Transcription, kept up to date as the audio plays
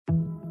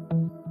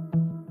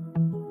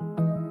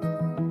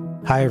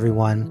Hi,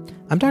 everyone.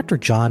 I'm Dr.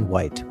 John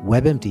White,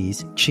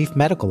 WebMD's Chief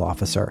Medical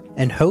Officer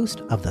and host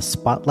of the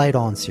Spotlight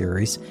On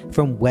series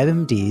from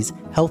WebMD's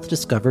Health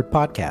Discovered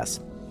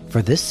podcast.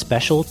 For this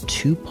special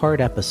two-part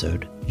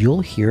episode,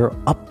 you'll hear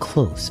up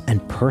close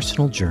and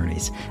personal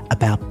journeys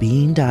about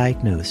being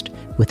diagnosed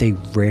with a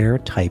rare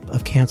type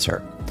of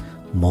cancer,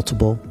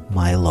 multiple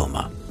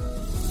myeloma.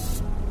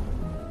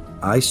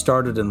 I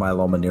started in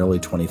myeloma nearly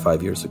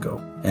 25 years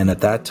ago. And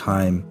at that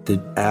time,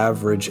 the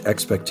average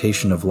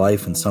expectation of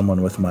life in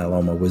someone with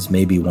myeloma was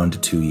maybe 1 to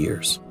 2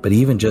 years. But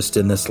even just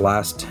in this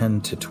last 10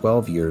 to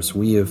 12 years,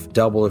 we have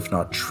doubled, if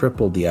not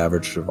tripled, the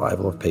average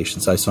survival of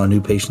patients. I saw a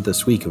new patient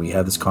this week, and we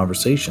had this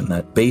conversation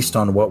that based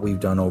on what we've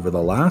done over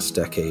the last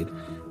decade,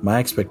 my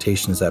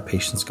expectation is that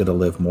patient's going to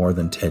live more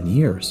than 10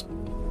 years.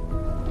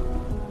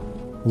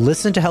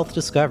 Listen to Health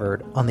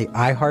Discovered on the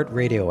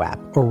iHeartRadio app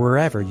or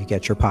wherever you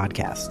get your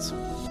podcasts.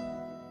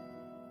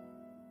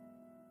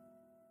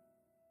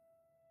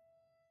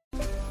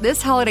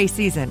 This holiday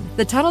season,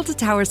 the Tunnel to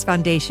Towers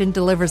Foundation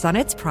delivers on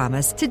its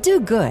promise to do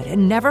good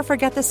and never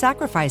forget the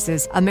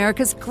sacrifices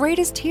America's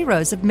greatest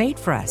heroes have made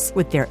for us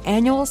with their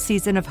annual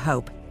Season of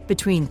Hope.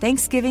 Between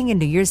Thanksgiving and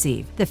New Year's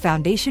Eve, the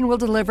foundation will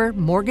deliver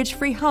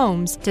mortgage-free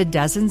homes to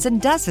dozens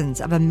and dozens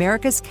of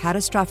America's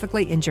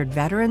catastrophically injured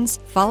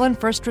veterans, fallen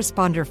first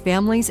responder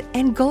families,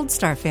 and Gold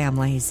Star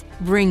families.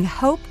 Bring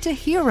hope to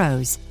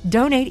heroes.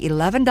 Donate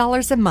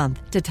 $11 a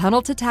month to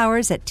Tunnel to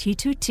Towers at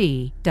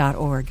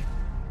T2T.org.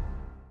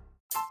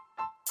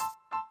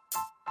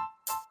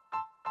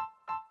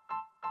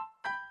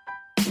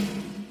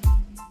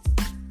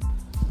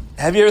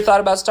 Have you ever thought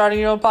about starting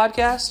your own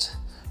podcast?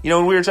 You know,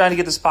 when we were trying to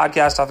get this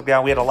podcast off the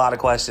ground, we had a lot of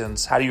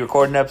questions. How do you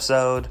record an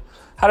episode?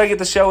 How do I get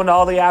the show into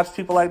all the apps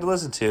people like to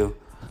listen to?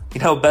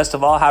 You know, best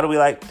of all, how do we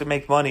like to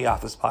make money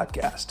off this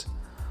podcast?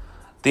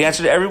 The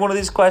answer to every one of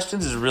these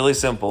questions is really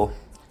simple.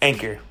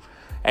 Anchor.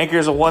 Anchor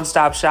is a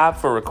one-stop shop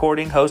for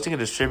recording, hosting, and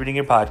distributing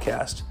your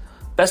podcast.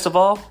 Best of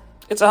all,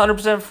 it's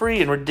 100%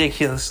 free and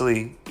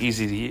ridiculously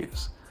easy to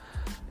use.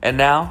 And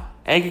now,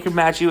 Anchor can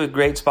match you with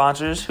great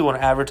sponsors who want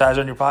to advertise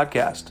on your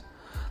podcast.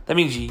 That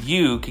means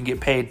you can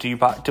get paid to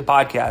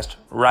podcast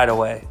right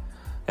away.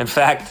 In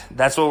fact,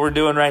 that's what we're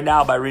doing right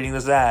now by reading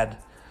this ad.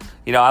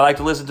 You know, I like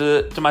to listen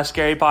to my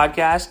scary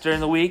podcast during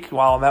the week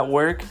while I'm at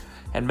work.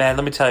 And man,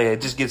 let me tell you, it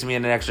just gets me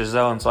in an extra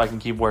zone so I can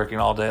keep working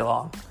all day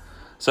long.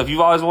 So if you've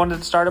always wanted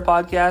to start a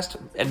podcast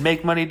and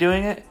make money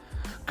doing it,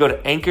 go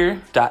to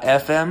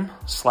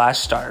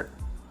anchor.fm/start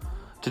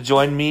to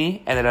join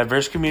me and a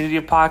diverse community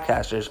of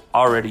podcasters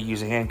already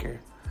using Anchor.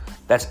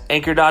 That's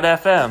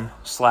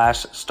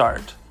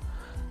anchor.fm/start.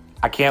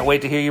 I can't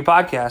wait to hear your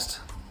podcast.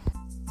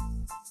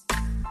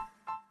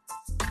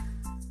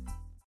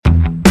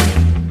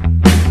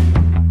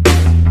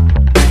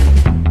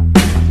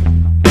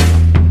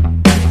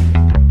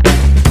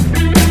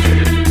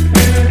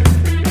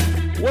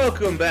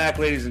 Welcome back,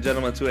 ladies and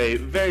gentlemen, to a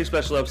very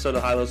special episode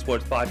of High Low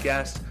Sports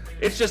Podcast.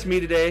 It's just me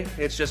today.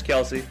 It's just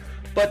Kelsey.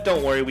 But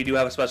don't worry, we do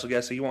have a special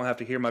guest, so you won't have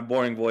to hear my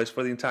boring voice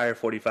for the entire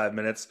 45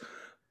 minutes.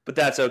 But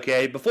that's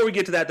okay. Before we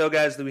get to that, though,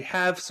 guys, we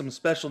have some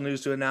special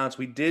news to announce.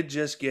 We did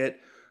just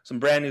get some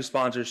brand new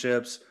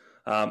sponsorships.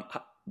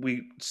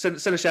 We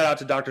sent a shout out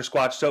to Dr.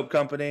 Squatch Soap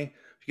Company.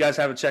 If you guys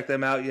haven't checked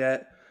them out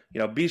yet, you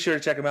know, be sure to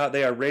check them out.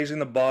 They are raising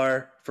the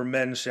bar for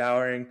men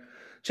showering.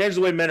 Change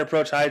the way men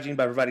approach hygiene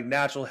by providing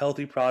natural,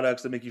 healthy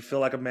products that make you feel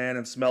like a man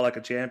and smell like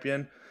a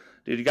champion.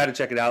 Dude, you got to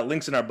check it out.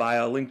 Link's in our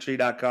bio,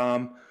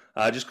 linktree.com.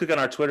 Just click on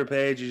our Twitter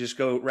page. You just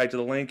go right to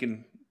the link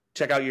and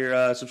check out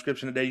your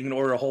subscription today. You can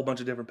order a whole bunch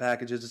of different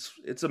packages.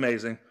 It's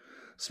amazing.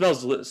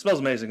 Smells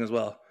amazing as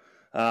well.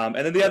 And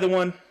then the other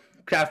one,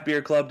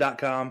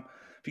 craftbeerclub.com.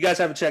 If you guys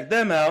haven't checked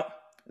them out,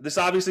 this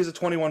obviously is a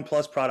 21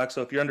 plus product.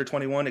 So if you're under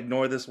 21,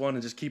 ignore this one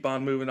and just keep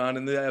on moving on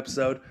in the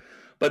episode.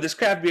 But this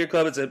craft beer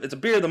club, it's a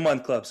beer of the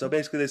month club. So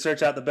basically they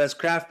search out the best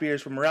craft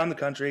beers from around the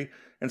country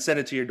and send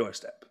it to your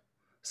doorstep.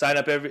 Sign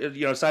up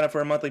for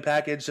a monthly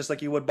package just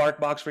like you would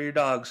BarkBox for your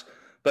dogs,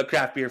 but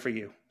craft beer for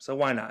you. So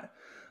why not?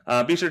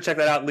 Be sure to check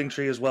that out,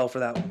 Linktree as well for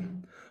that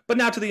one. But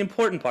now to the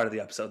important part of the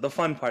episode, the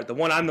fun part, the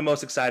one I'm the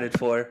most excited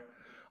for.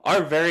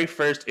 Our very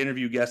first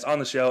interview guest on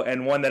the show,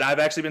 and one that I've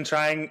actually been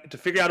trying to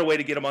figure out a way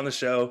to get him on the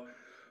show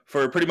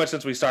for pretty much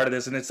since we started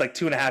this, and it's like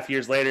 2.5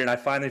 years later, and I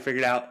finally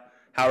figured out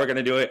how we're going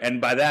to do it. And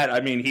by that,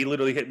 I mean he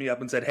literally hit me up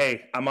and said,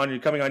 "Hey,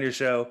 coming on your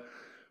show.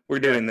 We're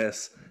doing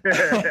this."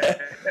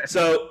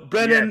 So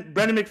Brennan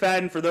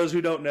McFadden, for those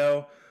who don't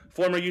know,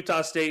 former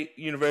Utah State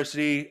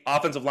University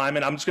offensive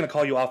lineman. I'm just going to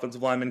call you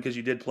offensive lineman because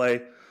you did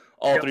play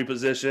all three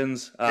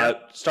positions.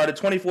 Started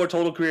 24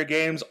 total career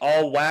games,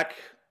 all WAC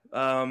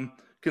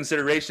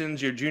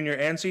considerations your junior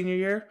and senior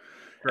year.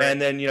 Right.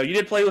 And then, you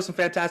did play with some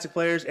fantastic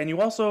players, and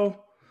you also,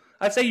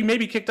 I'd say you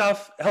maybe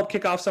helped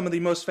kick off some of the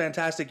most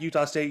fantastic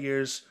Utah State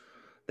years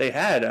they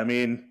had. I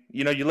mean,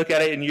 you look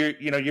at it in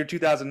your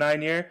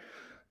 2009 year,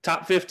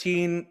 top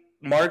 15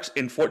 marks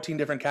in 14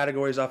 different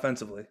categories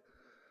offensively.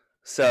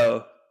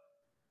 So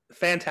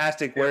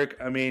fantastic work.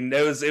 I mean,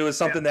 it was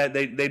something that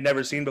they'd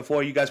never seen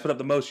before. You guys put up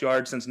the most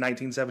yards since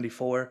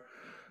 1974.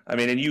 I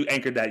mean, and you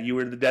anchored that. You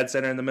were the dead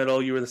center in the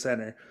middle. You were the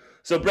center.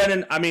 So,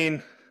 Brennan, I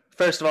mean,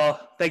 first of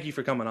all, thank you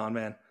for coming on,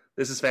 man.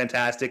 This is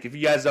fantastic. If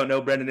you guys don't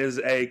know, Brendan is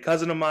a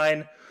cousin of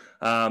mine,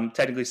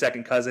 technically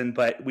second cousin,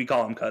 but we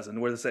call him cousin.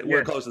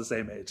 We're close to the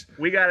same age.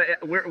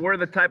 We're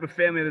the type of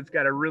family that's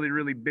got a really,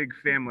 really big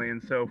family,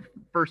 and so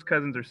first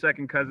cousins are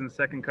second cousins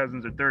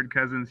are third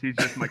cousins. He's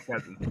just my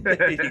cousin.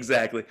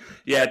 Exactly.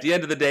 Yeah. At the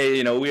end of the day,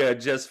 you know, we are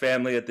just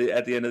family. At the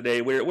end of the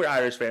day, we're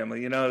Irish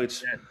family. You know,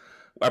 it's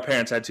our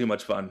parents had too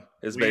much fun.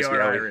 Is basically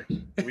we are Irish.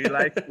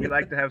 We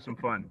like to have some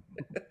fun.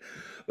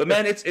 But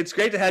man, it's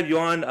great to have you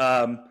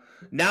on.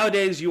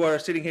 Nowadays, you are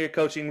sitting here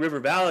coaching River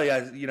Valley.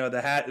 You know,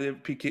 the hat.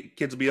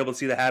 Kids will be able to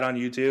see the hat on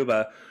YouTube.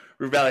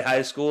 River Valley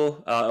High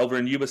School over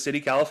in Yuba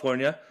City,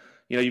 California.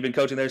 You know, you've been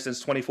coaching there since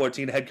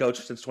 2014, head coach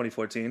since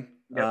 2014.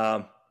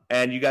 Yep.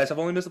 And you guys have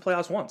only missed the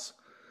playoffs once.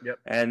 Yep.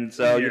 And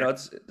so, you know,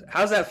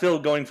 how's that feel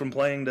going from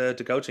playing to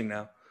coaching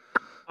now?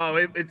 Oh,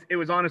 it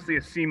was honestly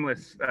a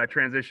seamless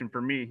transition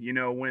for me. You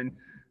know, when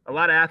a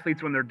lot of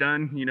athletes, when they're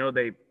done, you know,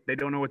 they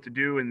don't know what to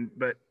do,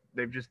 but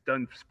they've just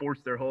done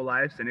sports their whole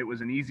lives, and it was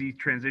an easy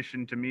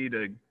transition to me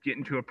to get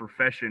into a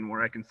profession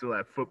where I can still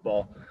have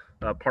football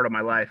part of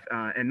my life,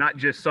 and not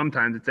just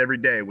sometimes. It's every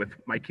day with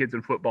my kids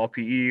in football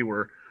PE.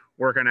 We're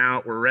working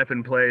out, we're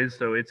repping plays,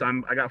 so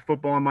I got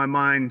football on my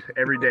mind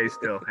every day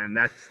still, and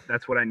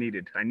that's what I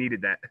needed. I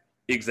needed that.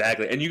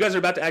 Exactly, and you guys are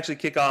about to actually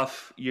kick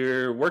off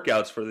your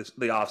workouts for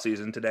the off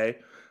season today.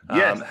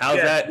 Yes.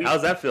 How's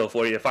that feel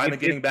for you? Finally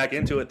getting back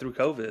into it through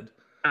COVID.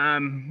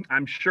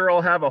 I'm sure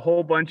I'll have a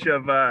whole bunch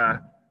of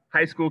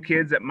high school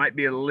kids that might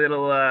be a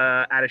little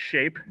out of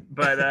shape,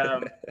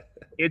 but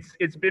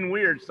it's been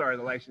weird. Sorry,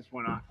 the lights just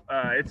went off.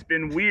 It's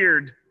been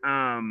weird.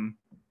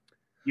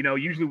 You know,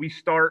 usually we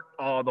start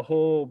the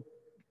whole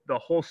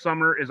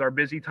summer is our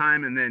busy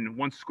time, and then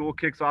once school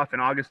kicks off in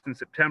August and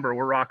September,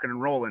 we're rocking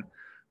and rolling.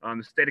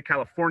 The state of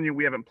California,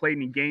 we haven't played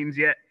any games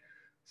yet,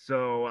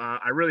 so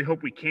I really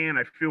hope we can.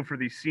 I feel for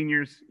these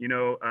seniors. You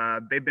know,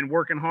 they've been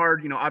working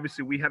hard. You know,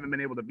 obviously we haven't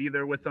been able to be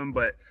there with them,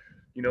 but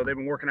you know, they've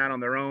been working out on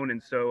their own.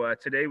 And so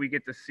today we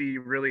get to see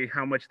really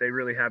how much they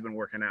really have been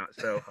working out.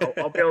 So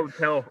I'll be able to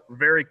tell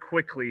very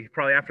quickly,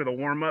 probably after the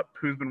warm up,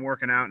 who's been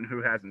working out and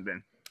who hasn't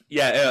been.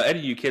 Yeah. Any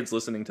of you kids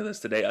listening to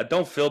this today,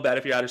 don't feel bad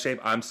if you're out of shape.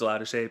 I'm still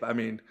out of shape. I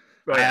mean,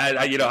 Right.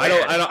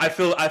 I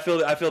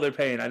feel their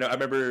pain. I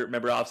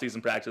remember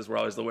off-season practice were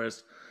always the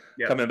worst.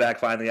 Yep. Coming back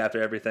finally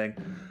after everything.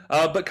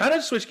 But kind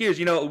of to switch gears,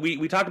 you know,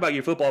 we talked about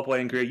your football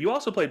playing career. You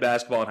also played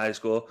basketball in high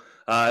school.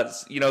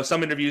 You know,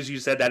 some interviews you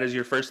said that is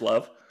your first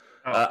love.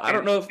 I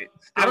don't know if it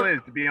still is,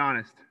 to be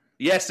honest.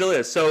 Yeah, it still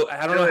is. So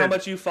I don't know how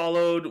much you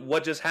followed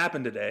what just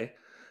happened today.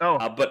 Oh,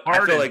 but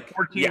Harden, I feel like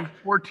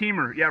four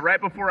teamer. Yeah,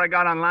 right before I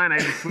got online,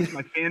 I had to switch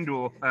my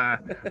FanDuel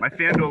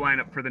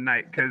lineup for the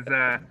night because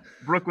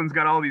Brooklyn's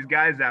got all these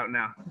guys out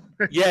now.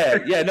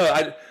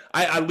 No,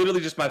 I literally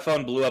just my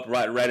phone blew up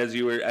right as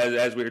you were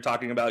as we were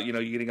talking about, you know,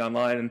 you getting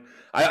online, and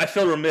I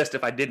feel remiss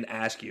if I didn't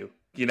ask you,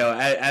 you know,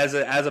 as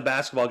a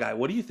basketball guy,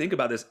 what do you think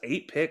about this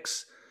 8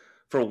 picks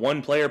for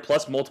one player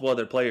plus multiple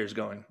other players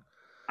going?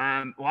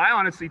 Well, I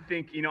honestly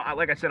think, you know,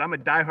 like I said, I'm a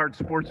diehard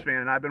sports fan,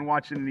 and I've been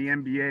watching the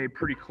NBA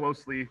pretty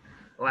closely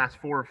the last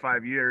 4 or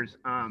 5 years.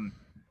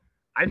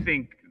 I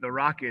think the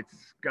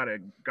Rockets got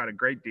a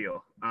great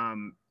deal.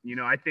 You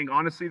know, I think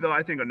honestly though,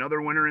 I think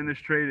another winner in this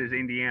trade is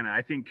Indiana.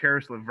 I think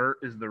Karis LeVert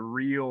is the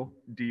real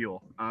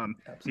deal.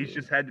 He's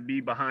just had to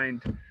be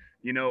behind,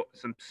 you know,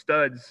 some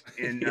studs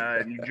in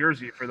New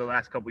Jersey for the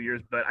last couple of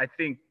years, but I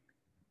think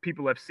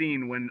people have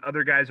seen when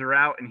other guys are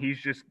out and he's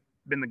just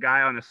been the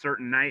guy on a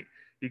certain night,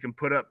 he can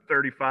put up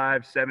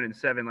 35, 7 and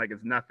 7 like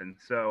it's nothing.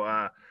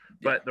 So,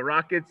 but the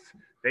Rockets,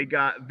 they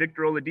got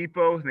Victor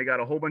Oladipo, and they got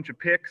a whole bunch of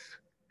picks.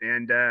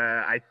 And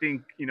I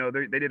think, you know,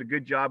 they did a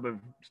good job of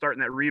starting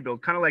that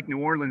rebuild, kind of like New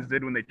Orleans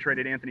did when they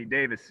traded Anthony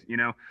Davis, you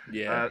know.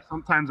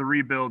 Sometimes a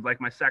rebuild,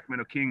 like my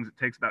Sacramento Kings, it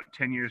takes about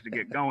 10 years to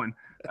get going.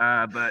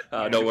 But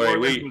don't worry,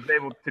 we was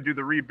able to do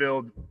the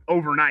rebuild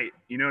overnight,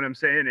 you know what I'm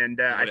saying? And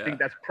I think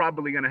that's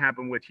probably going to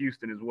happen with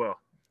Houston as well.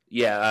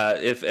 Yeah,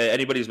 if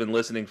anybody's been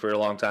listening for a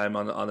long time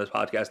on this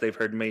podcast, they've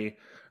heard me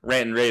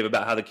rant and rave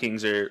about how the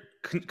Kings are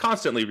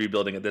constantly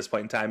rebuilding at this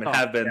point in time and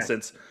have been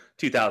since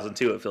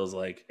 2002. It feels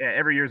like. Yeah,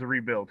 every year's a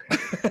rebuild.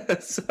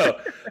 so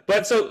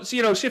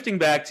you know, shifting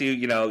back to,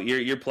 you know,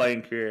 your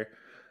playing career,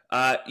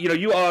 you know,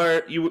 you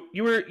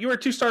were a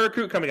 2-star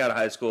recruit coming out of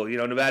high school. You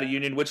know, Nevada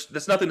Union, which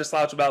that's nothing to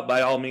slouch about by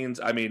all means.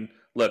 I mean,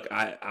 look,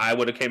 I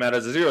would have came out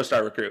as a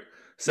 0-star recruit,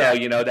 so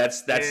you know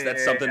that's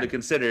something to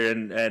consider.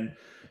 And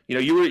you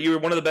know, you were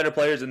one of the better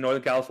players in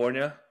Northern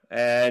California,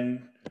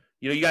 and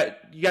you know,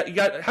 you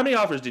got how many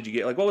offers did you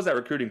get? Like, what was that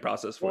recruiting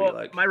process for you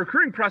like? My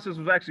recruiting process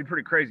was actually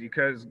pretty crazy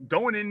because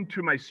going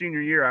into my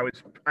senior year,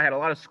 I had a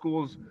lot of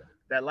schools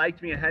that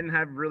liked me. I hadn't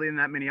had really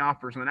that many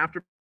offers, and then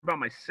after about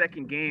my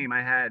second game,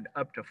 I had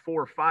up to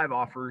 4 or 5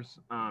 offers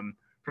from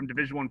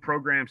Division I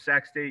programs: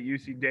 Sac State,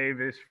 UC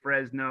Davis,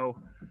 Fresno.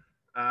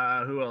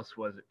 Who else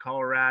was it?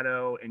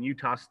 Colorado and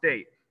Utah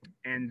State.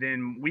 And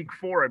then week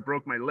 4, I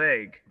broke my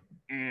leg,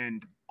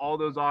 and all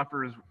those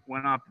offers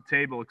went off the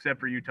table except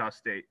for Utah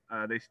State.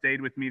 They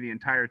stayed with me the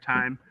entire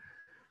time.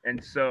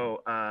 And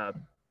so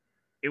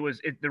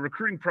the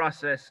recruiting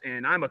process,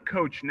 and I'm a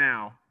coach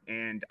now,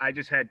 and I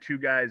just had two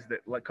guys that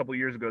like a couple of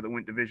years ago that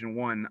went Division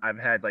I. I've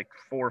had like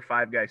 4 or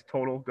 5 guys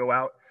total go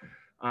out.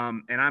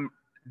 And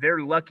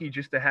they're lucky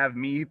just to have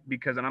me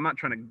because, and I'm not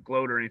trying to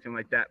gloat or anything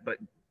like that, but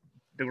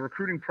the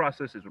recruiting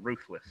process is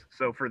ruthless.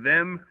 So for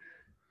them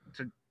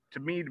to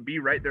me to be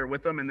right there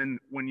with them, and then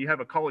when you have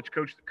a college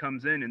coach that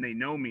comes in and they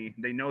know me,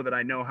 they know that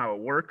I know how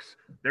it works,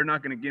 they're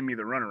not going to give me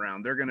the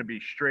runaround. They're going to be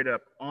straight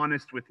up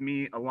honest with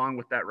me along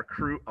with that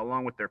recruit,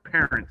 along with their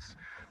parents,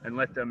 and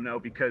let them know,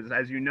 because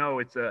as you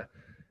know,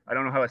 I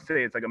don't know how to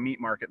say it, it's like a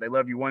meat market. They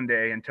love you one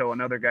day until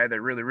another guy they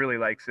really, really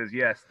like says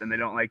yes, then they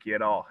don't like you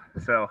at all.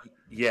 So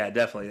yeah,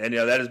 definitely. And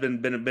that has been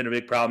a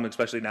big problem,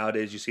 especially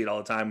nowadays. You see it all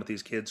the time with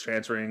these kids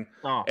transferring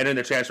and in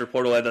the transfer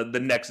portal at the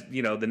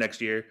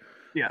next year.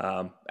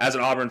 Yeah. As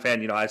an Auburn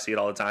fan, I see it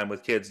all the time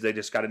with kids. They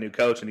just got a new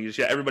coach and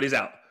everybody's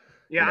out.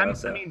 Yeah.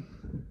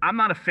 I'm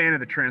not a fan of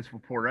the transfer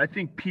portal. I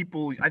think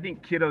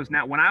kiddos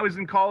now, when I was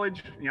in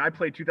college, I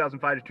played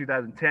 2005 to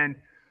 2010.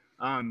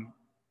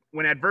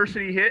 When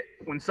adversity hit,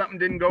 when something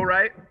didn't go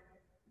right,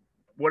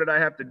 what did I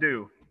have to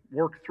do?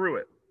 Work through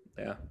it.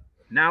 Yeah.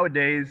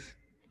 Nowadays,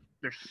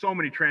 there's so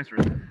many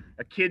transfers.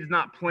 A kid's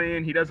not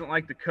playing. He doesn't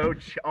like the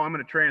coach. Oh, I'm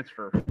going to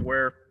transfer.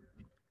 Where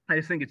I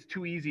just think it's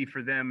too easy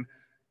for them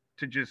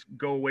to just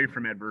go away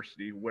from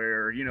adversity.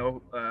 Where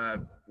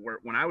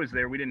when I was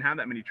there, we didn't have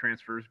that many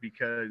transfers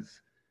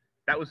because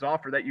that was the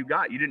offer that you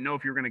got. You didn't know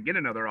if you were going to get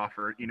another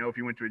offer, if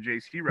you went to a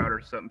JC route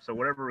or something. So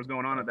whatever was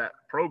going on at that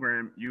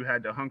program, you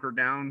had to hunker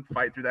down,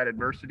 fight through that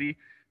adversity,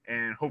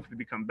 and hopefully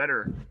become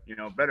better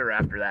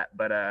after that.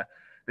 But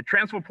the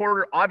transfer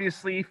portal,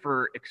 obviously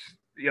for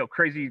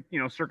crazy,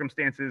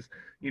 circumstances,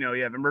 you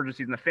have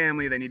emergencies in the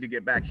family, they need to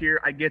get back here.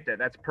 I get that.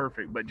 That's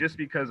perfect. But just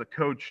because a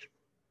coach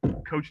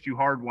coached you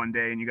hard one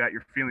day and you got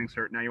your feelings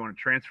hurt, now you want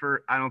to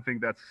transfer. I don't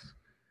think that's,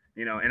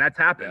 and that's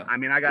happened. Yeah. I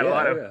mean, I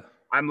got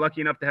I'm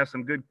lucky enough to have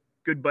some good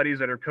buddies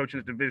that are coaching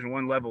at Division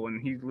I level.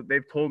 And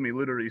they've told me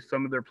literally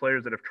some of their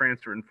players that have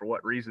transferred and for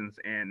what reasons.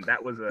 And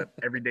that was a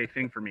everyday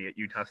thing for me at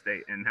Utah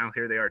State. And now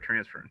here they are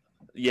transferring.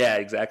 Yeah,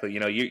 exactly.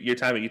 Your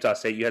time at Utah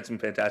State, you had some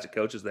fantastic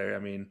coaches there. I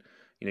mean,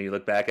 you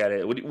look back at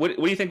it. What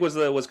do you think was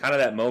kind of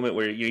that moment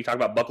where you talk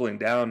about buckling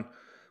down?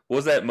 What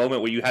was that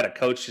moment where you had a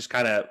coach just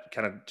kind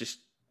of just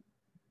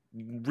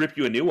rip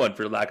you a new one,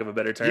 for lack of a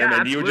better term,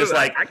 and you were just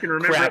like, I can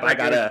remember crap, I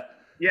gotta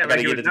get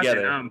it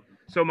together.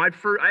 So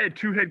I had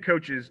 2 head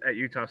coaches at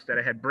Utah State.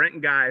 I had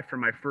Brent Guy for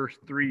my first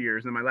 3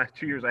 years, and my last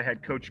 2 years I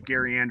had Coach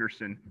Gary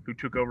Anderson, who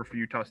took over for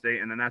Utah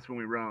State, and then that's when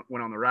we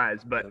went on the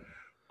rise. But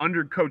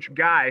under Coach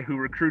Guy, who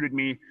recruited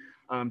me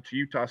to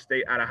Utah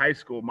State out of high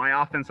school,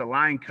 my offensive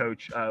line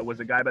coach was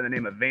a guy by the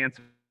name of Vance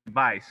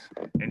Vice,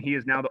 and he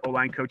is now the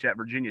O-line coach at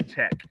Virginia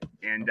Tech.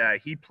 And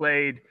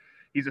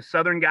he's a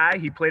Southern guy.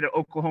 He played at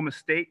Oklahoma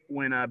State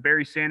when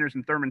Barry Sanders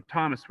and Thurman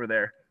Thomas were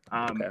there.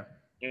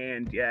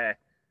 And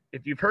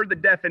if you've heard the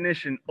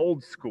definition,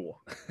 old school,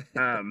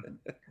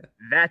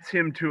 that's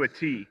him to a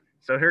T.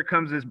 So here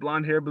comes this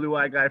blonde-haired,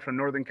 blue-eyed guy from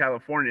Northern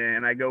California,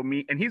 and I go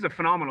meet – and he's a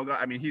phenomenal guy.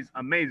 I mean, he's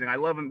amazing. I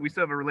love him. We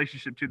still have a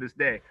relationship to this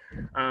day.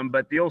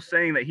 But the old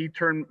saying that he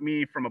turned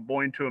me from a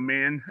boy into a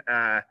man,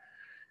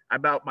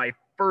 about my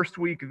first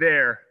week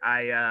there,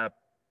 I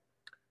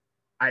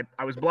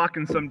was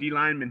blocking some D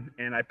lineman,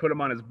 and I put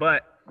him on his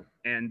butt,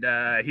 and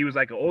he was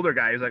like an older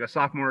guy. He was like a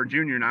sophomore or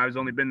junior, and I was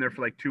only been there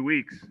for like 2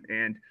 weeks.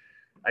 And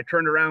I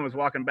turned around, was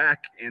walking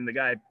back, and the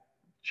guy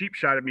cheap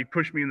shot at me,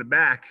 pushed me in the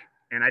back,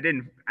 and I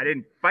didn't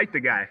fight the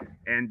guy.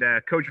 And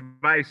Coach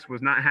Vice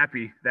was not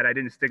happy that I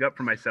didn't stick up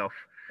for myself.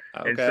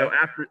 Okay. And so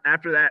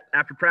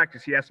after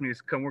practice, he asked me to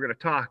come, we're going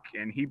to talk.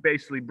 And he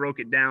basically broke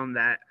it down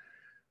that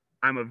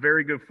I'm a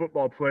very good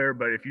football player,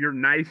 but if you're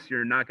nice,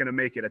 you're not going to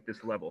make it at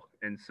this level.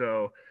 And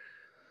so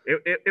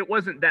it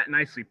wasn't that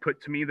nicely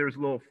put to me. There's a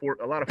lot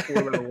of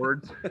 4-letter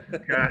words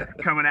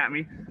coming at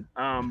me.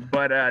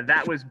 But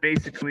that was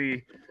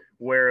basically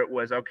where it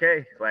was,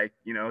 okay, like,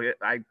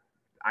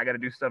 I got to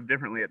do stuff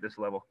differently at this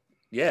level.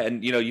 Yeah.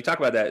 And, you talk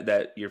about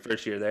that your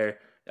first year there,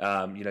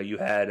 you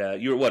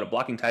had, you were a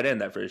blocking tight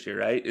end that first year,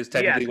 right? Is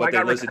technically what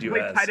they listed you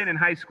as. I played tight end in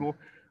high school.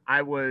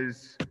 I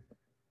was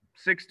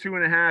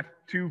 6'2.5",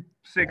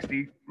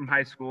 260 from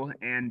high school.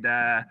 And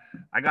I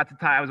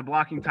was a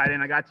blocking tight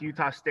end. I got to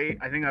Utah State.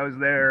 I think I was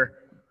there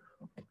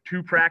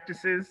 2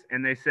 practices,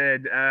 and they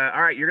said,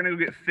 all right, you're going to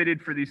go get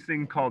fitted for these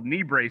things called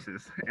knee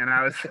braces. And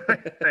I was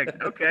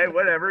like, okay,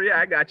 whatever. Yeah,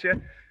 I got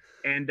you.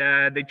 And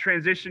they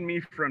transitioned me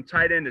from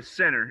tight end to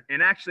center.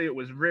 And actually it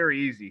was very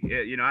easy.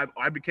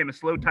 I became a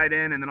slow tight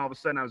end, and then all of a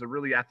sudden I was a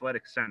really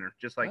athletic center,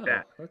 just like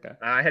that. Okay.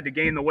 I had to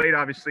gain the weight,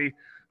 obviously.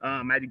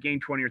 I had to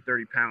gain 20 or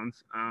 30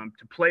 pounds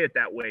to play at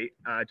that weight,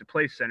 to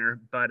play center.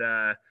 But,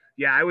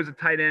 I was a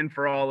tight end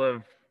for all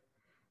of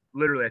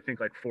literally, I think,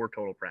 like 4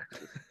 total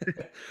practices.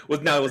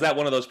 Was that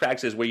one of those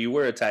practices where you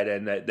were a tight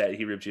end that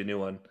he ripped you a new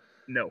one?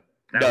 No.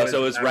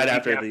 So it's right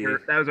after the.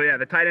 That was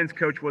the tight ends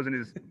coach wasn't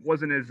as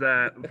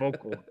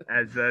vocal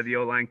as the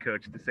O-line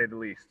coach, to say the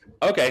least.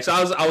 Okay, so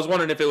I was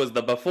wondering if it was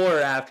the before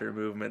or after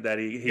movement that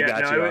he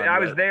got you on. I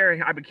was there.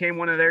 I became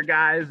one of their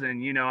guys,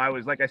 and I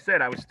was, like I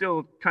said, I was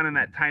still kind of in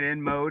that tight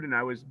end mode, and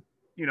I was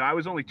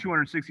only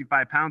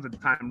 265 pounds at the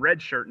time,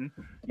 redshirting,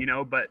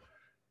 but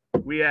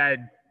we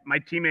had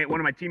one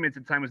of my teammates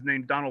at the time was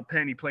named Donald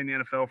Penn. He played in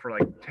the NFL for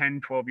like 10,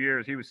 12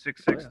 years. He was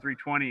 6'6",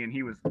 320, and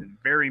he was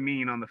very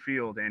mean on the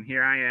field. And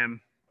here I am.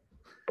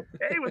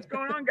 Hey, what's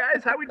going on,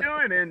 guys? How we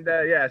doing? And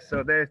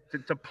so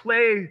to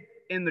play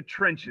in the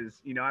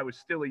trenches, I was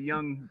still a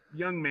young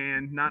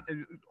man, not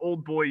an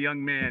old boy,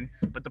 young man,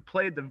 but to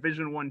play at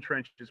Division I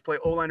trenches, play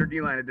O-line or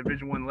D-line at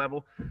Division I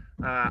level,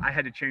 I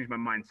had to change my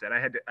mindset. I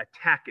had to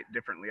attack it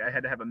differently. I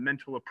had to have a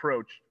mental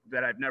approach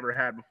that I've never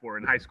had before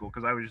in high school,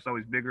 because I was just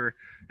always bigger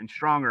and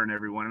stronger than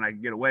everyone, and I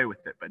could get away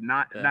with it, but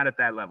not at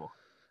that level.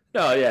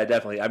 No, yeah,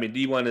 definitely. I mean,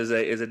 D1 is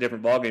a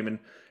different ballgame, and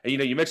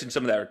you mentioned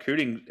some of that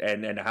recruiting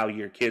and how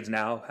your kids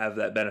now have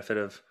that benefit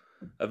of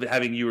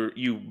having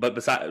but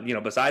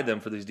beside them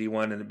for these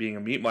D1 and it being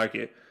a meat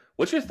market.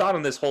 What's your thought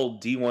on this whole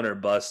D1 or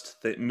bust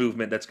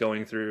movement that's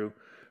going through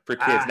for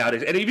kids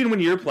nowadays? And even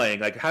when you're playing,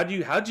 like, how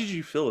did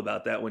you feel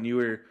about that when you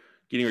were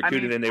getting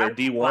recruited and they were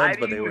D1s,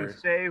 but they were?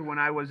 Say when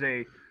I was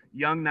a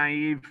young,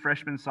 naive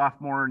freshman,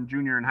 sophomore, and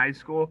junior in high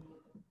school,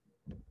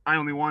 I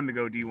only wanted to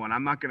go D1.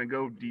 I'm not going to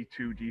go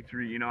D2,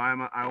 D3.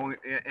 I only,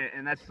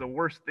 and that's the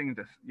worst thing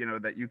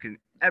that you can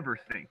ever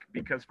think,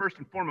 because first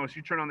and foremost,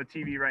 you turn on the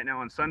TV right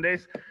now on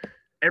Sundays,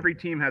 every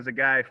team has a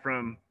guy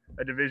from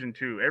a Division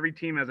II. Every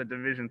team has a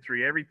Division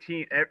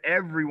III.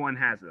 Everyone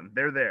has them.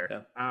 They're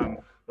there. Yeah.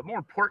 But more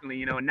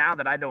importantly, now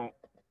that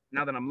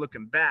I'm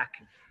looking back,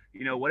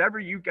 whatever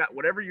you got,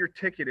 whatever your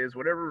ticket is,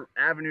 whatever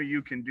avenue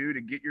you can do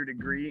to get your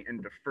degree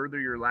and to further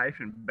your life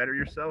and better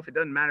yourself, it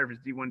doesn't matter if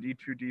it's D1,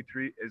 D2,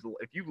 D3.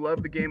 If you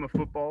love the game of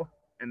football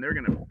and they're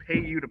going to pay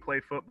you to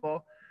play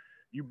football,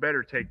 you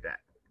better take that,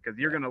 because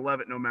you're going to love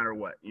it no matter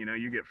what.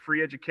 You get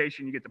free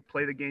education, you get to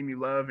play the game you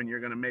love, and you're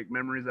going to make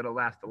memories that'll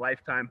last a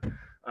lifetime.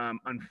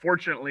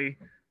 Unfortunately,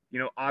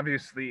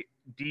 obviously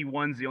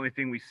D1's the only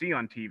thing we see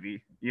on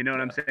TV. You know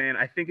what I'm saying?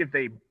 I think if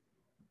the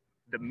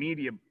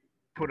media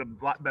put a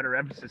lot better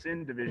emphasis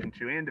in Division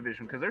II and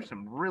Division, because there's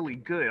some really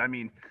good. I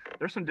mean,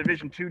 there's some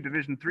Division II,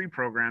 Division III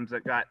programs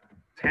that got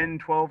 10,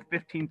 12,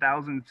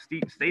 15,000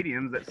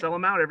 stadiums that sell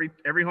them out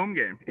every home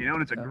game,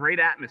 and it's a great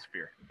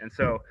atmosphere. And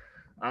so,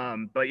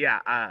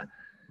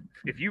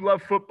 if you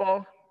love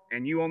football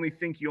and you only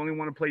think you only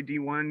want to play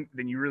D1,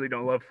 then you really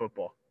don't love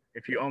football.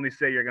 If you only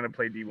say you're going to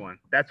play D1,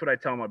 that's what I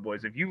tell my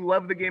boys. If you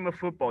love the game of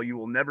football, you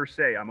will never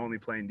say I'm only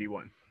playing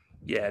D1.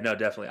 Yeah, no,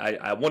 definitely.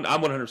 I'm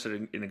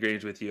 100% in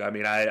agreement with you. I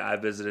mean, I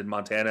visited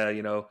Montana,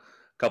 a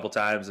couple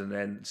times, and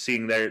then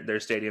seeing their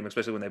stadium,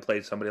 especially when they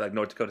played somebody like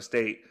North Dakota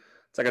State,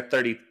 it's like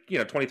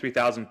a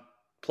 23,000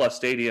 plus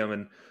stadium,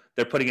 and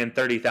they're putting in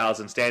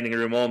 30,000 standing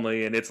room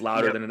only, and it's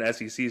louder than an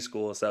SEC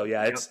school. So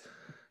yeah, it's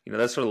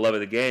that's sort of the love of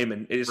the game,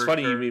 and it's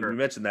funny you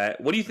mentioned that.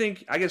 What do you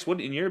think? I guess,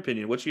 what in your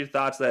opinion, what's your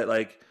thoughts that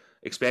like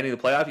expanding the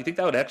playoff? You think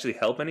that would actually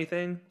help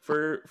anything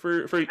for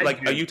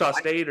like a Utah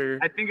State? Or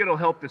I think it'll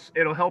help the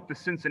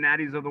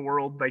Cincinnatis of the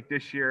world, like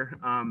this year.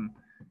 I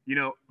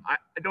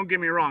don't get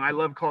me wrong, I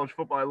love college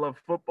football, I love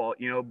football,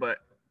 but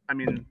I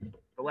mean,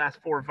 the last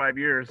 4 or 5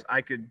 years,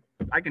 I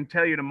can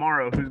tell you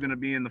tomorrow who's going to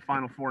be in the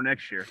Final Four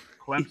next year: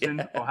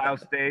 Clemson, Ohio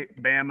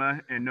State, Bama,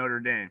 and Notre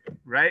Dame,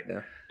 right?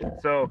 Yeah.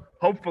 So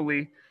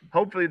hopefully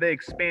they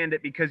expand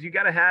it, because you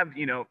got to have,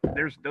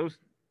 there's those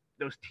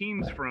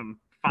teams from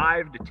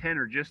 5 to 10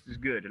 are just as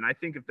good. And I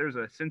think if there's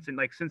a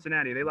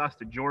Cincinnati, they lost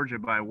to Georgia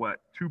by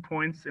 2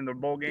 points in the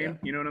bowl game. Yeah.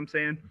 You know what I'm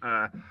saying?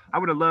 I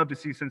would have loved to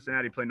see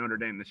Cincinnati play Notre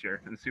Dame this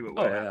year and see what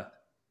would happen.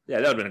 Yeah,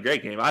 that would have been a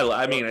great game.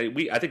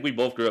 I think we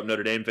both grew up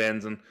Notre Dame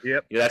fans, and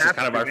that's just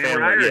kind of our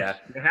family.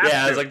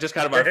 It was like just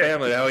kind of our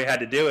family how we had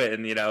to do it.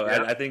 And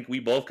I think we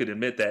both could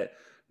admit that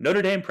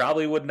Notre Dame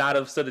probably would not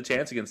have stood a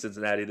chance against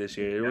Cincinnati this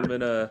year. It would have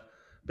been a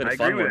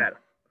fun one. That.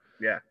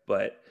 Yeah,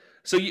 but.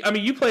 So,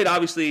 you played,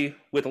 obviously,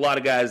 with a lot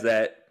of guys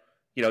that,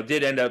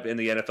 did end up in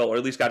the NFL, or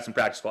at least got some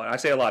practice squad. I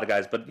say a lot of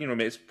guys, but,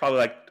 it's probably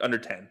like under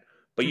 10.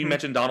 But you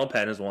mentioned Donald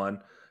Penn as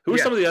one. Who are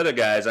some of the other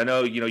guys? I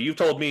know, you've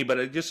told me,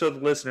 but just so the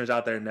listeners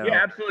out there know.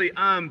 Yeah, absolutely.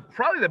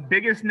 Probably the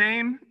biggest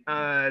name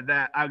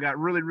that I got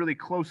really, really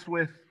close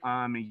with,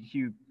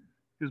 he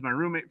was my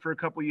roommate for a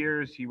couple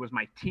years. He was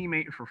my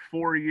teammate for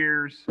 4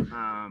 years.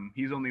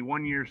 He's only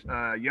 1 year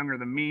younger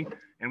than me,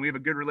 and we have a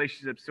good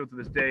relationship still to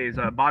this day. Is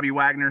Bobby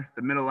Wagner,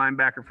 the middle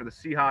linebacker for the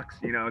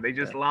Seahawks. They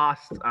just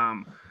lost.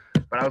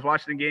 But I was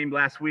watching the game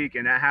last week,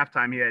 and at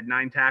halftime he had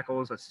 9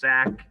 tackles, a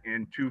sack,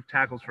 and 2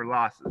 tackles for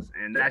losses.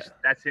 And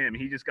that's him.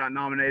 He just got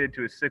nominated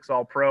to his 6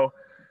 All-Pro.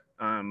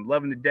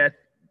 Love him to death.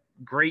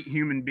 Great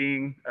human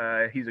being.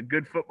 He's a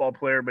good football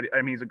player, but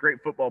he's a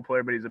great football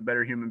player, but he's a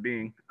better human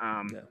being.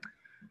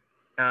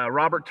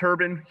 Robert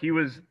Turbin, he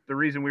was the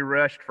reason we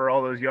rushed for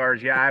all those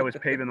yards. Yeah, I was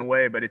paving the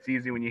way, but it's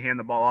easy when you hand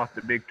the ball off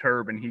to Big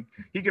Turb, and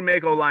he can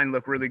make O-line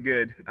look really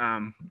good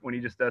when he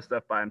just does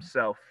stuff by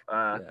himself.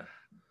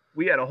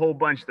 We had a whole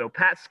bunch though.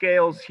 Pat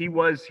Scales,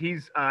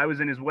 I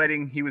was in his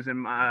wedding. He was at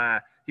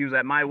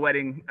my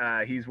wedding.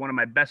 He's one of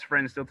my best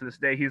friends still to this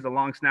day. He's the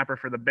long snapper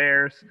for the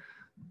Bears.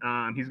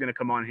 He's going to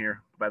come on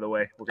here, by the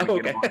way. We're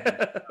going to get him on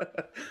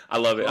here. I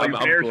love it. All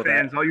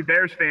you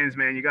Bears fans,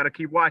 man, you got to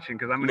keep watching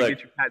because I'm going to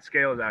get you Pat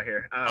Scales out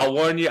here. I'll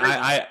warn you,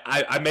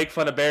 I make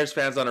fun of Bears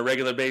fans on a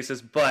regular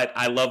basis, but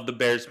I love the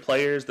Bears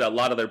players. A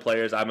lot of their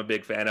players I'm a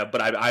big fan of,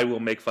 but I will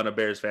make fun of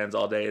Bears fans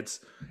all day. It's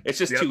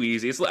just too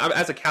easy.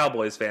 As a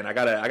Cowboys fan, I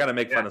gotta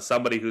make fun of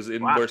somebody who's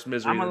in worse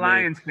misery. I'm a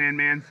Lions fan,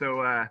 man, so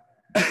I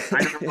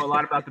know a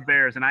lot about the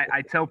Bears, and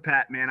I tell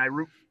Pat, man, I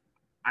root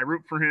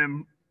for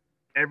him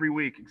every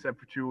week except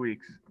for 2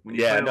 weeks. When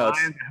you play the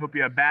Lions, I hope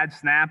you have bad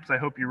snaps. I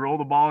hope you roll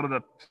the ball to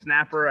the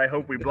snapper. I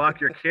hope we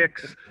block your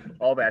kicks,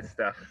 all that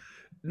stuff.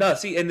 No,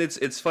 see, and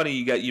it's funny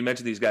you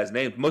mentioned these guys'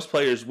 names. Most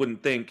players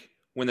wouldn't think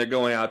when they're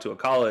going out to a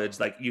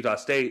college like Utah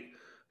State,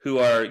 who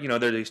are,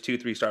 they're these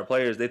 2-3 star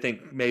players. They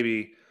think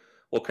maybe,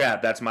 well,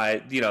 crap, that's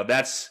my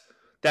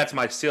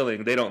my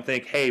ceiling. They don't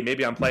think, hey,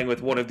 maybe I'm playing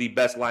with one of the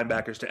best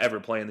linebackers to ever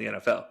play in the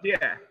NFL.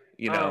 Yeah.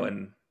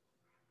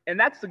 And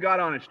that's the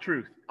God honest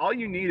truth. All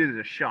you need is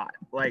a shot.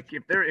 Like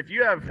if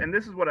you have, and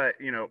this is what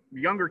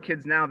younger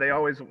kids now, they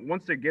always,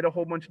 once they get a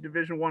whole bunch of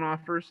Division I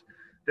offers,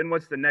 then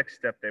what's the next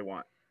step they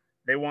want?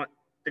 They want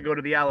to go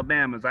to the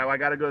Alabamas. I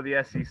got to go to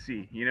the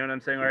SEC. You know what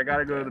I'm saying? Or I got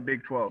to go to the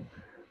Big 12.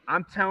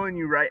 I'm telling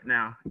you right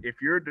now, if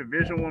you're a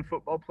Division I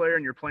football player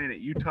and you're playing at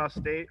Utah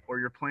State or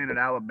you're playing at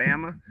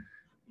Alabama,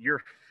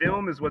 your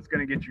film is what's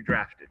going to get you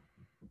drafted,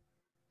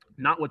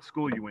 not what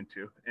school you went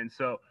to. And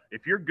so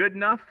if you're good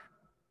enough,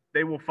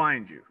 they will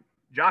find you.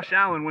 Josh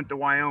Allen went to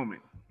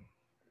Wyoming,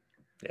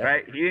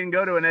 right? He didn't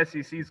go to an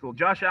SEC school.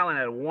 Josh Allen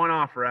had one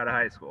offer out of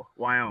high school,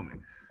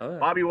 Wyoming. Oh, yeah.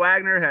 Bobby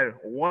Wagner had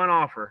one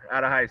offer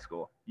out of high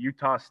school,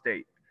 Utah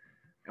State.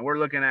 And we're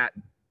looking at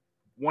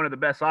one of the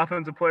best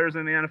offensive players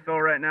in the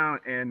NFL right now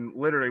and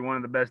literally one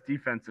of the best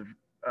defensive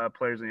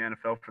players in the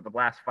NFL for the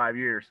last 5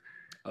 years.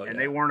 Oh, and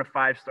they weren't a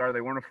 5-star.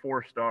 They weren't a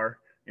 4-star.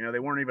 They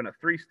weren't even a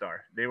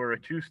 3-star. They were a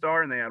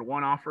 2-star, and they had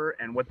one offer.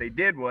 And what they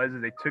did was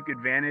they took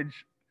advantage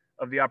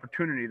of the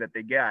opportunity that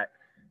they got,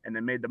 and they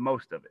made the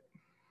most of it.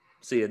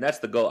 See, and that's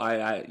the goal.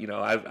 I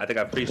think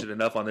I've preached it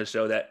enough on this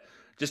show that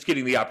just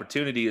getting the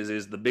opportunity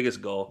is the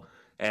biggest goal.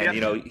 And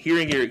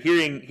hearing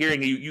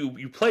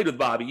you played with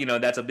Bobby,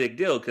 that's a big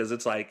deal because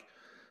it's like,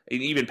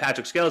 even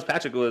Patrick Scales.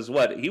 Patrick was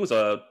he was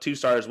a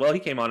 2-star as well. He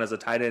came on as a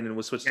tight end and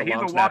was switched to long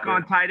snapper. He's a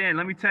walk-on tight end.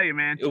 Let me tell you,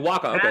 man.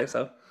 Walk-on. Okay,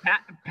 so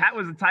Pat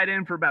was a tight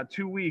end for about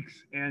 2 weeks,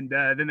 and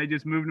then they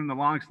just moved him to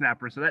long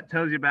snapper. So that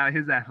tells you about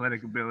his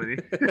athletic ability.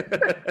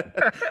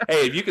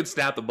 Hey, if you can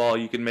snap the ball,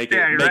 you can make it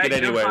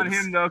anywhere. Joke's on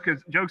him though,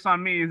 because joke's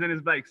on me. He's in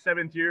his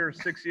 7th year or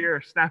 6th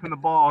year snapping the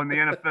ball in the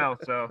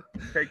NFL. So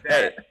take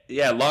that.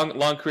 Hey,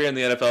 long career in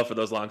the NFL for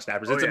those long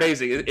snappers. It's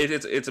amazing.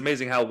 It's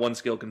amazing how one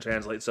skill can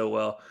translate so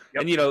well.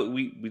 Yep. And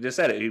we just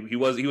said it. He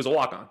was a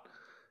walk-on,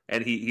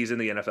 and he's in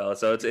the NFL.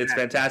 So it's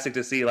fantastic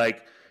to see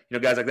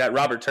guys like that.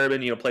 Robert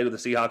Turbin, played with the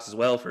Seahawks as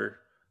well for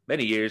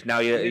many years. Now,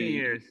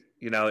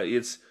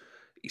 he's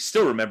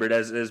still remembered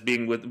as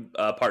being with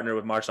partner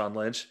with Marshawn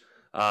Lynch.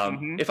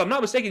 If I'm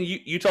not mistaken,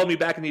 you told me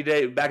back in the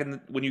day,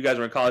 when you guys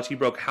were in college, he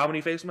broke how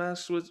many face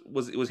masks?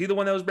 Was he the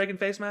one that was breaking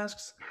face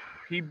masks?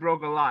 He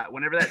broke a lot.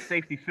 Whenever that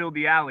safety filled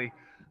the alley,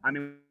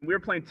 we were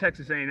playing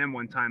Texas A&M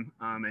one time,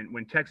 and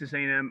when Texas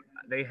A&M,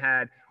 they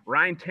had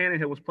Ryan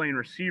Tannehill was playing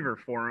receiver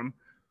for him.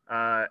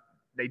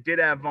 They did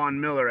have Von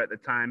Miller at the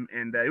time,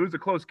 and it was a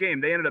close game.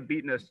 They ended up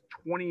beating us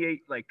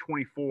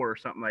 28-24 or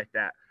something like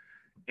that.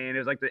 And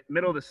it was the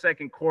middle of the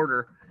second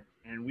quarter,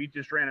 and we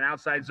just ran an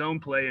outside zone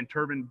play, and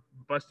Turbin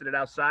busted it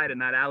outside,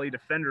 and that alley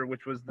defender,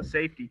 which was the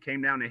safety,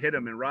 came down to hit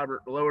him, and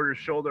Robert lowered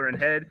his shoulder and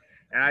head.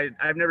 And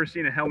I've never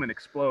seen a helmet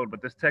explode,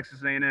 but this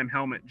Texas A&M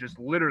helmet just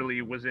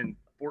literally was in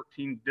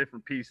 14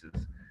 different pieces.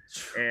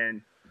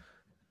 And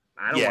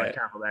I don't want to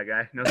tackle that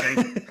guy. No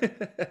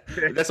thank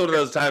you. That's one of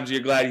those times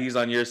you're glad he's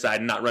on your side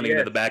and not running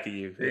into the back of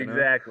you.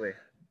 Exactly.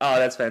 Oh,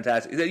 that's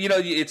fantastic.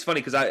 It's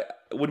funny because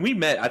when we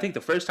met, I think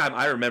the first time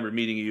I remember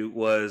meeting you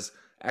was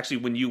actually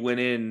when you went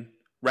in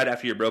right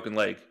after your broken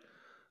leg.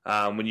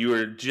 When you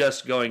were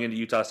just going into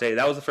Utah State.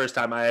 That was the first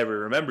time I ever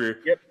remember,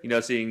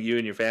 seeing you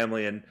and your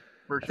family. And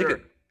for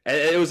sure.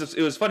 It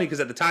was funny because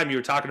at the time you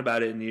were talking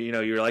about it and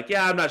you were like,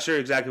 yeah, I'm not sure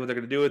exactly what they're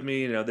going to do with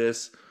me,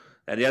 this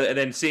and the other, and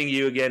then seeing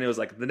you again, it was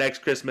like the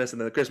next Christmas and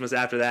then the Christmas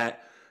after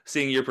that,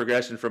 seeing your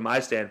progression from my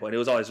standpoint, it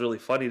was always really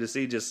funny to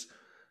see. Just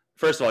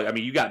first of all,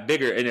 you got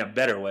bigger in a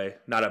better way,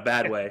 not a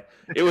bad way.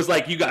 It was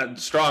like you got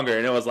stronger,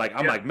 and it was like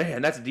I'm like,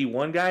 man, that's a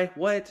D1 guy.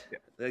 What?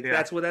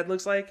 That's what that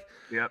looks like.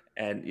 Yep.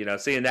 And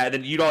seeing that,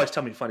 then you'd always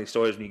tell me funny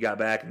stories when you got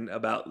back and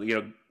about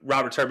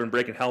Robert Turbin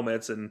breaking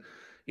helmets and.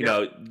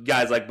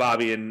 Guys like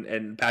Bobby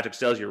and Patrick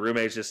Stills, your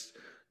roommates, just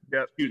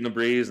shooting the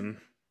breeze, and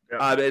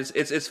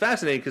it's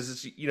fascinating because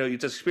it's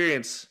it's an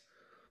experience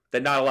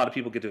that not a lot of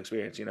people get to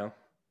experience,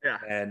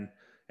 and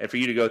for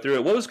you to go through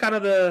it. What was kind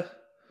of the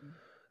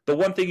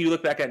one thing you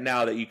look back at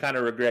now that you kind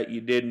of regret you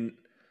didn't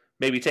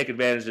maybe take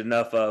advantage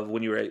enough of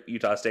when you were at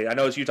Utah State? I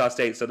know it's Utah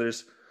State, so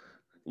there's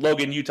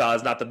Logan, Utah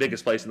is not the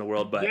biggest place in the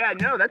world, but yeah,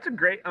 no, that's a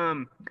great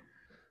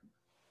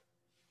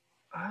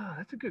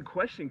that's a good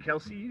question,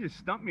 Kelsey. You just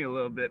stumped me a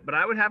little bit, but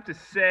I would have to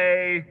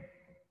say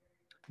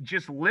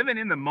just living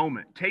in the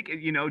moment. Take it,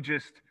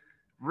 just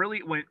really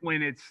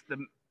when it's the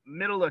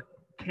middle of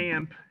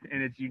camp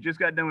and you just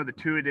got done with a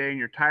 2-a-day and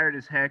you're tired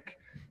as heck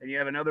and you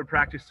have another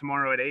practice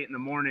tomorrow at 8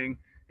 a.m.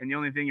 and the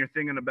only thing you're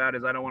thinking about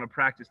is I don't want to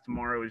practice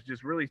tomorrow, is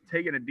just really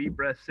taking a deep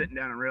breath, sitting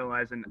down and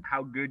realizing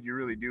how good you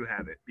really do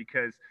have it.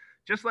 Because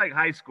just like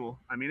high school,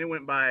 I mean, it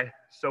went by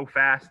so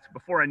fast.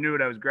 Before I knew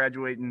it, I was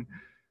graduating.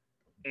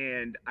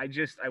 And I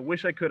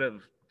wish I could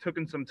have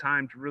taken some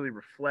time to really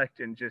reflect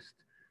and just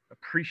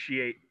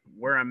appreciate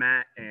where I'm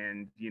at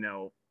and,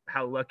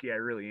 how lucky I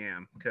really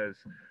am. Because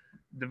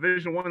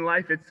Division I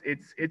life,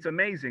 it's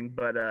amazing,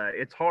 but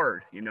it's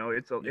hard.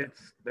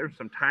 There's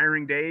some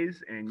tiring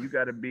days, and you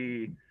got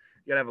to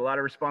have a lot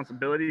of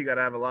responsibility. You got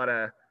to have a lot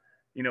of,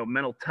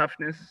 mental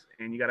toughness,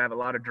 and you got to have a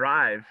lot of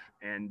drive.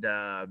 And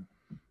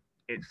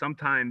it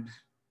sometimes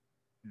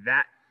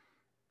that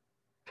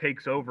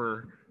takes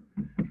over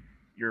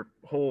your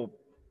whole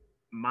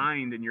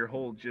mind and your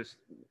whole just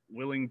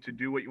willing to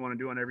do what you want to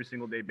do on every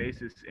single day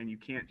basis. And you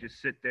can't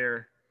just sit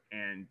there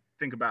and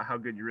think about how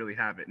good you really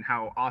have it and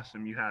how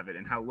awesome you have it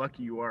and how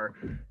lucky you are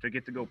to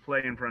get to go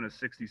play in front of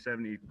 60,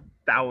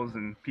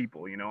 70,000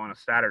 people, on a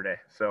Saturday.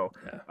 So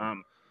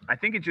I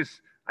think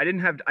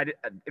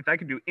if I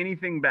could do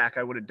anything back,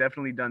 I would have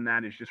definitely done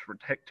that. Is just for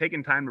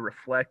taking time to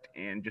reflect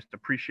and just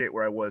appreciate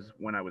where I was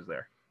when I was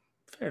there.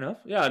 Fair enough.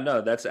 Yeah,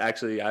 no, that's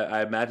actually,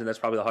 I imagine that's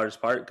probably the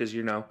hardest part because,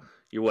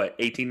 you're what,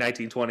 18,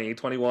 19, 20,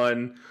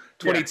 21,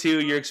 22,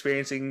 You're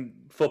experiencing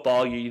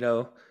football,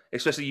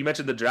 especially you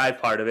mentioned the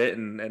drive part of it,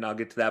 and I'll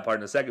get to that part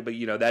in a second, but,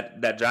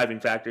 that driving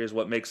factor is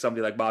what makes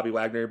somebody like Bobby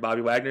Wagner.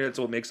 It's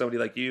what makes somebody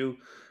like you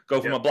go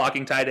from a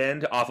blocking tight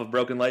end off of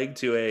broken leg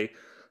to a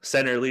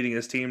center leading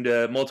his team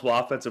to multiple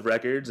offensive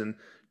records and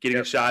getting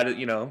a shot at,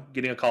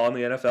 getting a call in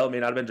the NFL. May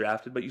not have been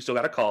drafted, but you still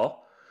got a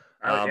call.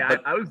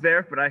 I was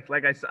there, but I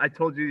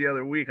told you the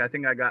other week, I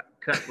think I got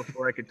cut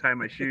before I could tie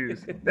my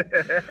shoes. But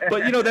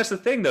that's the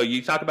thing though.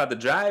 You talk about the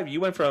drive.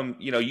 You went from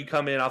you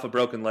come in off a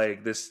broken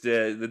leg.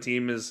 The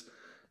team is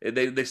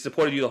they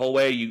supported you the whole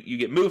way. You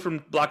get moved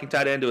from blocking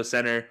tight end to a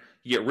center.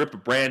 You get ripped a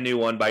brand new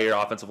one by your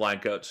offensive line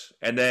coach,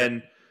 and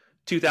then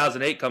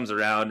 2008 comes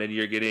around and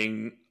you're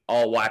getting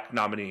all WAC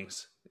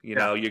nominees.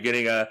 You're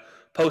getting a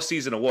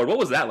postseason award. What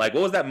was that like?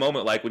 What was that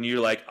moment like when you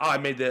were like, oh, I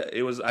made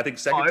it was I think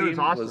second team. It was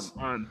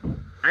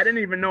awesome. I didn't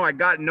even know I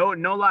got no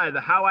lie.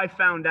 How I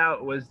found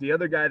out was the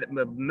other guy,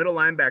 the middle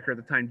linebacker at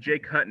the time,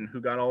 Jake Hutton, who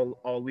got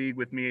all league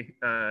with me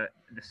at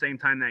the same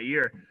time that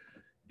year,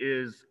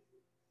 is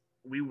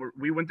we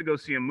went to go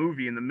see a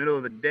movie in the middle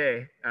of the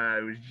day.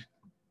 It was just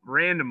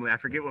randomly, I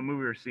forget what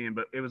movie we were seeing,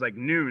 but it was like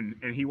noon,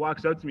 and he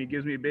walks up to me,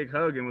 gives me a big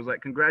hug, and was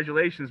like,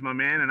 "Congratulations, my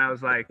man!" And I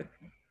was like,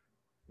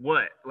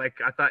 "What?" Like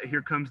I thought,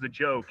 here comes the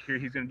joke. Here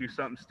he's gonna do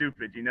something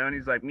stupid, And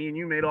he's like, "Me and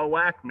you made all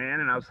whack, man."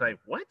 And I was like,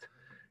 "What?"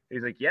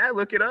 He's like, "Yeah,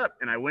 look it up."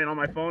 And I went on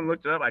my phone,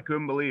 looked it up. I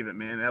couldn't believe it,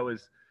 man. I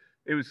was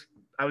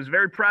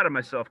very proud of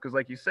myself because,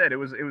 like you said, it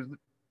was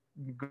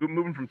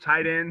moving from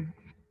tight end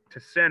to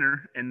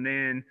center, and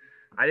then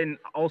I didn't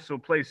also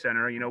play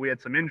center. We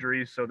had some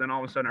injuries, so then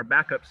all of a sudden our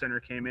backup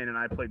center came in, and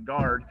I played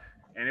guard,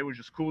 and it was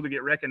just cool to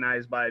get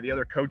recognized by the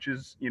other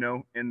coaches,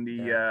 in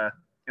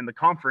the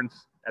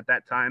conference at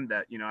that time.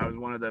 That I was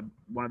one of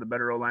the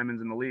better O-linemen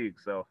in the league.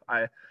 So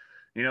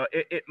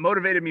it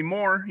motivated me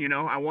more.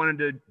 I wanted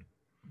to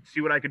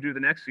see what I could do the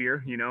next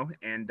year,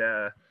 and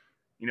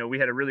we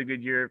had a really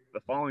good year the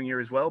following year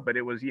as well, but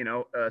it was,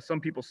 some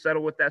people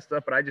settle with that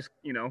stuff, but I just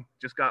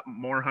got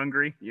more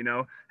hungry,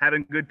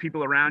 having good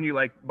people around you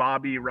like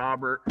Bobby,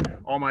 Robert,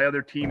 all my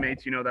other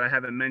teammates, that I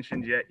haven't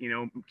mentioned yet,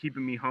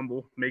 keeping me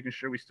humble, making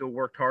sure we still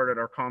worked hard at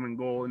our common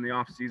goal in the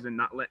off season,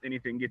 not letting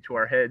anything get to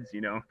our heads,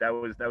 that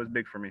was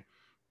big for me.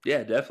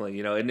 Yeah, definitely.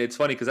 And it's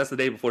funny because that's the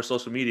day before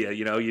social media.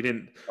 You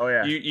didn't. Oh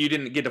yeah. You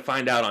didn't get to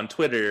find out on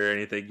Twitter or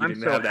anything. You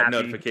didn't have that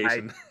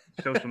notification.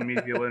 Social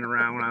media went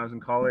around when I was in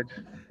college.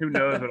 Who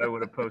knows what I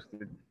would have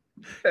posted?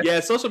 Yeah,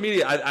 social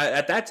media. I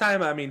at that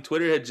time, I mean,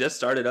 Twitter had just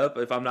started up,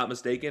 if I'm not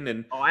mistaken,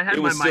 and I had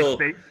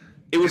MySpace.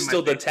 It was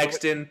still the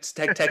text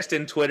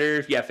in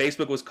Twitter. Yeah,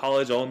 Facebook was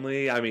college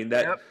only. I mean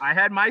that. Yep, I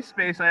had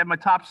MySpace. I had my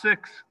top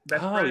 6.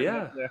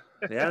 Yeah,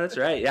 that's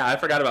right. Yeah, I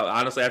forget about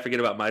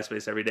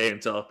MySpace every day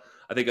until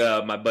I think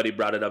my buddy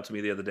brought it up to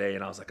me the other day,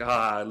 and I was like,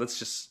 let's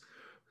just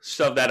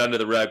shove that under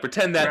the rug,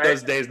 pretend that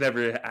those days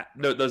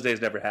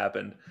never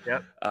happened.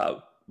 Yep.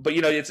 But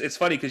it's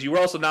funny because you were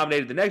also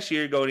nominated the next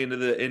year going into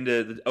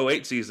the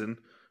 08 season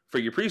for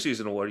your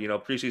preseason award.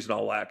 Preseason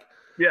All WAC.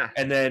 Yeah.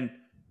 And then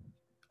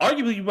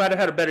arguably you might have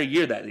had a better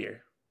year that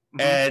year,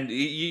 and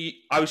you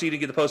obviously didn't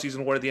get the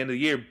postseason award at the end of the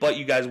year, but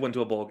you guys went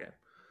to a bowl game.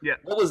 Yeah.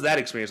 What was that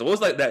experience? What was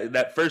like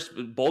that first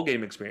bowl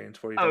game experience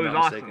for you? Oh, it was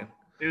awesome.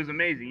 It was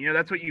amazing.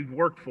 That's what you've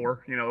worked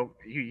for. You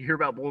hear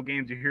about bowl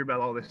games, you hear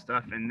about all this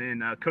stuff. And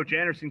then Coach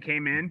Anderson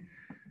came in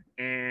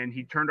and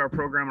he turned our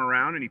program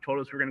around and he told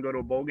us we're going to go to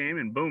a bowl game,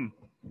 and boom,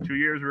 2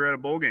 years we were at a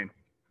bowl game.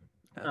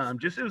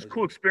 Just it was a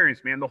cool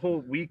experience, man. The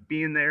whole week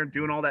being there,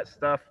 doing all that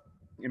stuff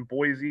in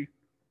Boise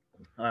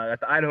at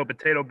the Idaho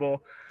Potato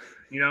Bowl,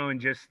 and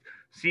just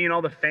seeing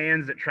all the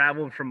fans that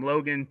traveled from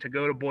Logan to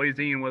go to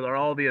Boise and with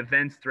all the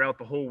events throughout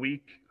the whole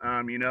week,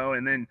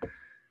 and then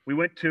we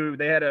went to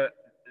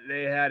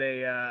they had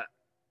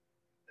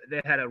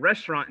a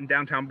restaurant in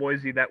downtown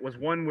Boise that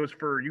one was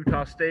for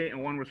Utah State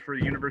and one was for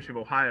the University of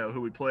Ohio,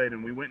 who we played.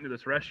 And we went into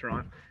this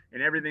restaurant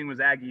and everything was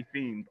Aggie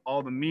themed.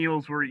 All the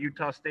meals were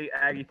Utah State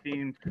Aggie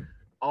themed.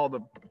 All the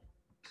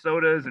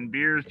sodas and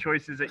beers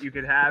choices that you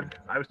could have.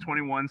 I was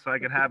 21, so I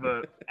could have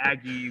a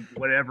Aggie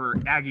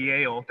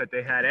ale that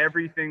they had.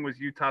 Everything was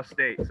Utah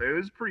State. So it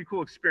was a pretty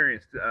cool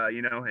experience,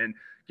 and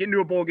getting to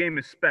a bowl game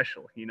is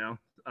special, and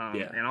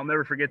I'll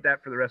never forget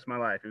that for the rest of my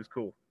life. It was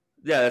cool.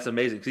 Yeah, that's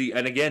amazing. See,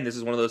 and again, this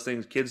is one of those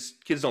things kids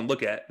don't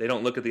look at. They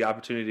don't look at the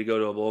opportunity to go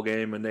to a bowl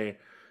game and they,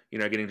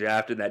 getting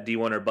drafted. That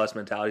D1 or bust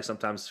mentality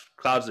sometimes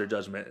clouds their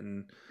judgment.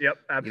 And yep,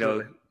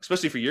 absolutely.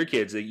 Especially for your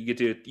kids, that you get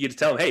to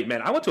tell them, hey,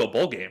 man, I went to a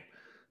bowl game.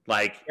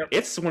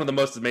 It's one of the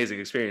most amazing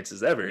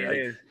experiences ever.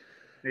 It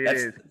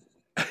is.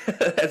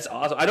 That's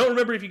awesome. I don't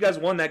remember if you guys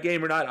won that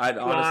game or not.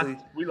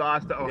 We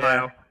lost to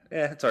Ohio.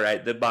 Yeah, it's all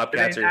right. The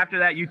Bobcats are. After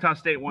that, Utah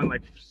State won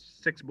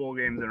 6 bowl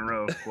games in a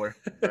row.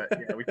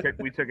 But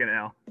we took an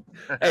L.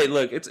 Hey,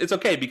 look, it's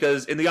okay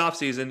because in the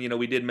offseason,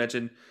 we did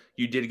mention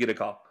you did get a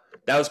call.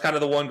 That was kind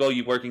of the one goal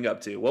you working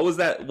up to. What was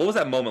that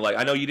moment like?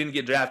 I know you didn't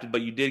get drafted,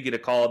 but you did get a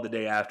call the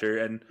day after.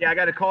 And yeah, I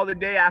got a call the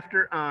day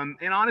after.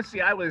 And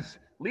honestly, I was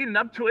leading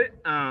up to it.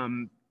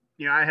 I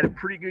had a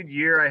pretty good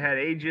year. I had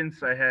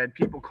agents. I had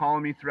people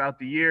calling me throughout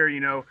the year.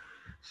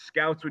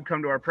 Scouts would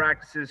come to our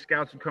practices.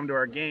 Scouts would come to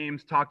our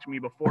games, talk to me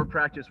before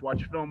practice,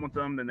 watch film with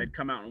them. Then they'd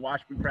come out and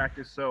watch me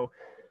practice. So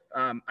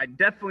I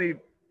definitely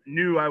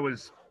knew I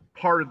was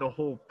part of the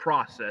whole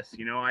process.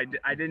 I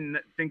didn't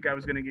think I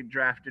was going to get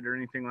drafted or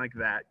anything like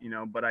that,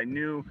 but I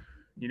knew,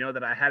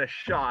 that I had a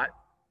shot.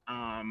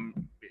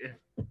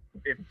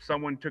 If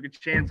someone took a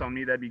chance on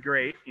me, that'd be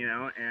great,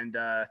 and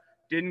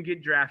didn't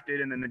get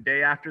drafted. And then the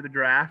day after the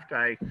draft,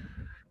 I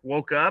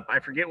woke up. I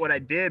forget what I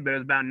did, but it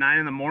was about 9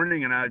 a.m.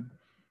 and a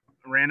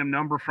random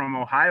number from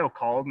Ohio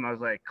called, and I was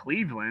like,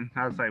 Cleveland.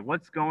 I was like,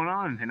 what's going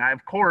on? And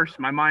of course,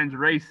 my mind's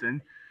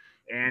racing,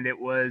 and it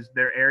was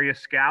their area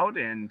scout,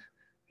 and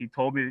he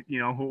told me,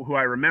 who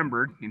I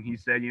remembered, and he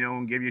said,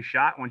 I'll give you a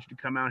shot. I want you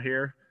to come out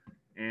here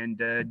and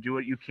do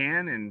what you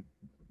can and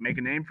make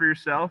a name for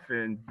yourself.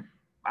 And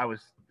I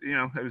was,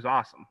 it was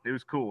awesome. It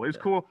was cool. It was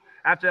cool.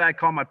 After that, I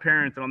called my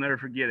parents, and I'll never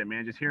forget it,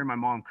 man. Just hearing my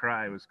mom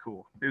cry, it was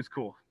cool. It was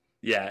cool.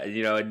 Yeah,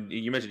 and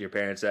you mentioned your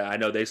parents. I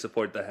know they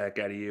support the heck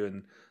out of you,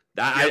 and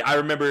I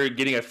remember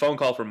getting a phone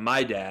call from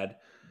my dad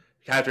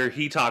after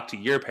he talked to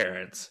your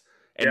parents,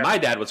 and my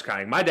dad was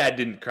crying. My dad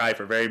didn't cry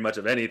for very much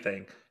of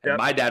anything, and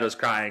my dad was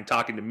crying,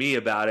 talking to me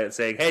about it,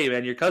 saying, hey,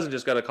 man, your cousin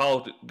just got a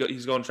call.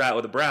 He's going to try out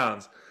with the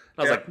Browns.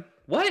 And I was like,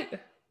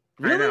 what?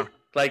 Really?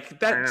 Like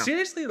that?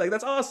 Seriously? Like,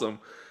 that's awesome.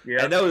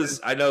 Yeah. And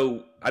I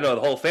know the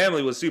whole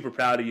family was super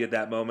proud of you at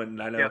that moment,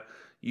 and I know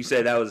you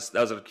said that was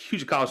a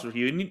huge accomplishment for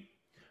you. And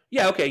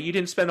you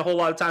didn't spend a whole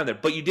lot of time there,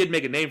 but you did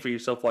make a name for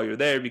yourself while you were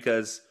there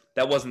because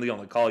that wasn't the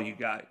only call you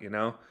got,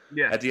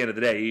 Yeah. At the end of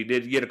the day, you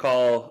did get a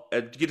call,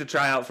 get to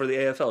try out for the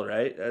AFL,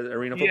 right?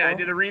 Arena football? Yeah, I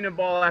did arena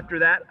ball after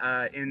that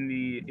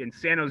in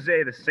San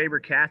Jose, the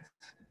SaberCats.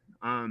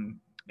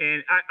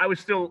 And I was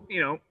still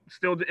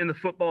in the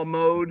football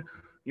mode,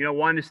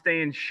 wanted to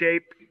stay in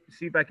shape,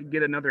 see if I could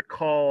get another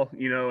call,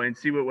 and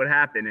see what would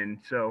happen. And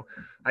so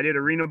I did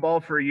arena ball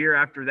for a year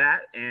after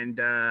that. And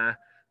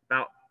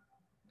about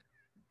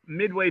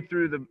midway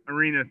through the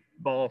arena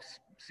ball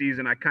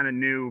season, I kind of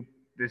knew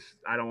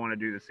I don't want to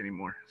do this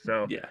anymore.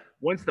 So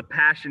once the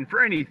passion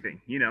for anything,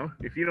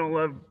 if you don't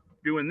love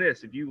doing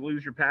this, if you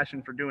lose your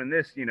passion for doing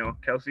this,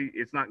 Kelsey,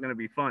 it's not going to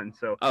be fun.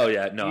 So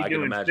I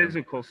can imagine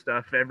physical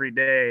stuff every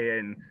day.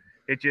 And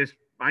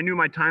I knew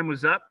my time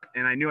was up,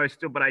 and I knew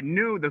but I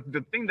knew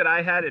the thing that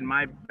I had in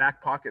my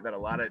back pocket that a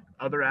lot of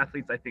other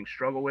athletes I think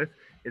struggle with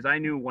is I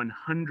knew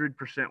 100%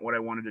 what I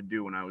wanted to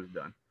do when I was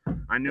done.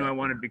 I knew I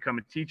wanted to become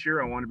a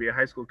teacher. I wanted to be a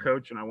high school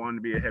coach, and I wanted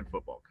to be a head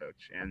football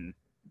coach. And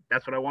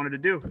that's what I wanted to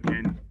do,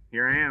 and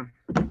here I am.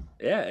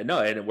 Yeah, no,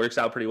 and it works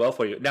out pretty well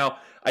for you. Now,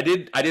 I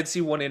did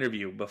see one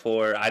interview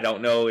before. I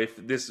don't know if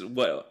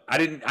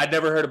I'd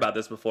never heard about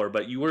this before,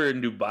 but you were in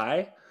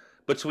Dubai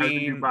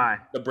between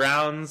the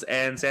Browns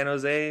and San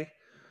Jose.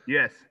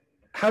 Yes.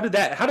 How did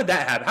that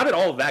happen? How did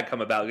all of that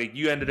come about? Like,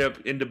 you ended up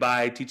in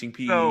Dubai teaching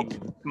PE. So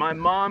my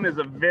mom is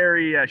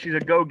she's a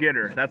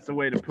go-getter. That's the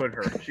way to put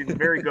her. She's a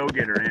very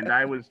go-getter, and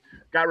I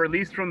got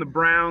released from the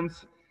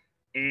Browns,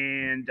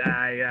 and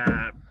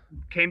I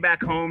came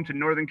back home to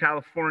Northern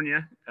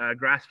California,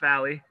 Grass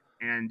Valley,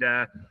 and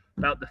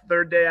about the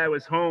third day I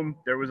was home,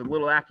 there was a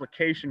little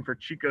application for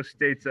Chico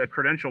State's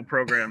credential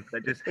program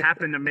that just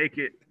happened to make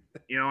it,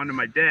 onto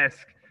my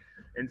desk.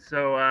 And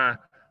so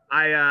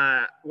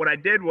what I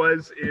did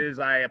is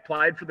I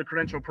applied for the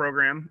credential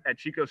program at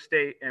Chico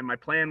State, and my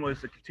plan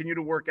was to continue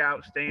to work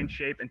out, stay in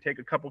shape, and take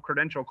a couple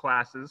credential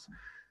classes.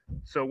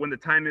 So when the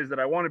time is that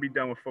I want to be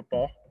done with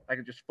football, I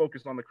can just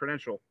focus on the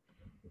credential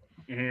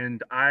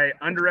And I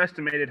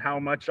underestimated how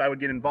much I would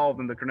get involved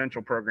in the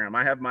credential program.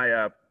 I have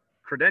my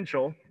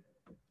credential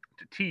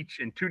to teach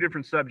in 2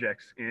 different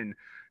subjects, in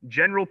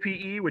general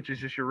PE, which is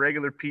just your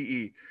regular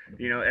PE,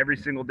 every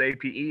single day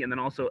PE, and then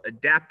also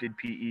adapted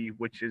PE,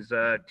 which is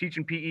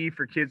teaching PE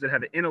for kids that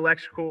have an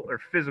intellectual or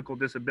physical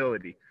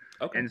disability.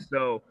 Okay. And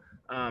so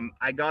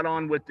I got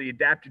on with the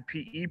adapted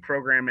PE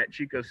program at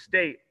Chico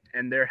State,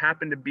 and there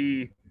happened to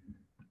be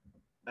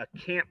a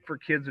camp for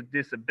kids with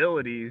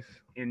disabilities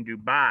in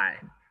Dubai.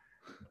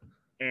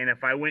 And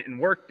if I went and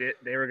worked it,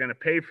 they were going to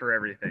pay for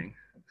everything.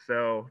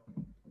 So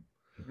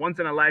once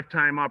in a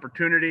lifetime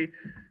opportunity.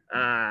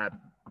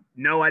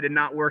 No, I did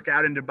not work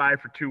out in Dubai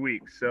for 2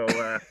 weeks. So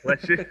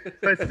let's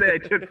say I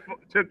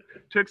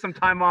took some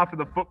time off of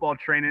the football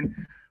training,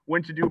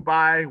 went to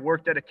Dubai,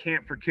 worked at a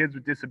camp for kids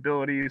with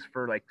disabilities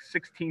for like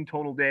 16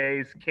 total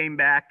days, came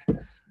back,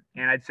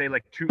 and I'd say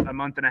like a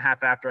month and a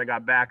half after I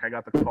got back, I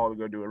got the call to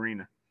go do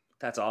arena.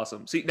 That's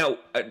awesome. See, now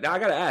I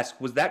got to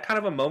ask, was that kind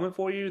of a moment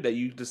for you that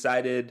you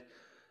decided,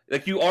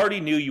 like you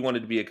already knew you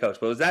wanted to be a coach,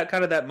 but was that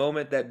kind of that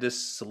moment that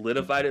just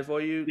solidified it for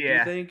you, Yeah,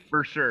 you think?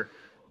 For sure.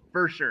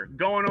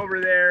 Going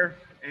over there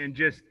and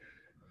just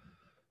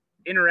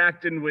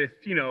interacting with,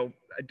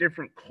 a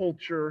different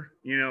culture,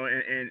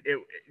 and it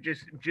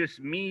just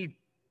me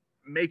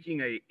making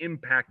a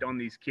impact on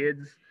these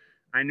kids.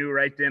 I knew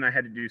right then I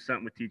had to do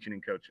something with teaching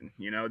and coaching.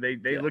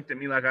 They looked at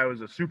me like I was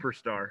a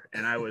superstar,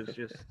 and I was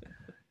just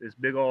this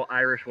big old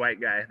Irish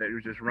white guy that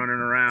was just running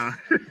around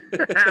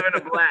having a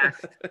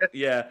blast.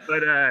 Yeah.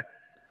 But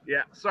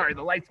yeah, sorry,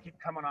 the lights keep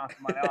coming off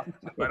in my office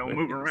if I don't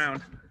move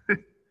around.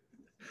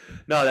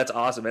 No, that's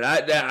awesome. And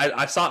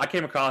I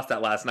came across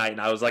that last night, and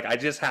I was like, I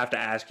just have to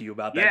ask you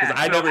about that, because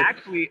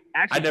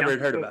I never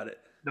heard about it.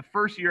 The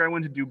first year I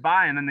went to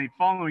Dubai, and then the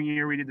following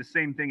year we did the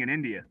same thing in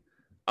India.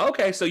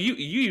 Okay, so you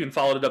even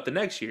followed it up the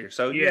next year.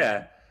 So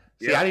yeah.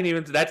 See, I didn't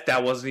even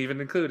that wasn't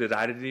even included.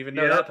 I didn't even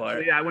know that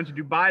part. Yeah, I went to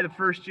Dubai the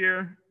first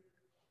year,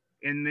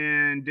 and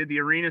then did the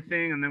arena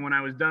thing, and then when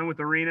I was done with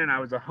arena and I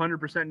was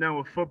 100% done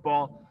with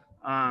football,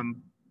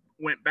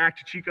 went back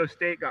to Chico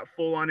State, got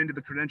full on into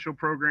the credential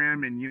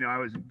program, and I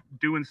was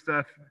doing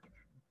stuff,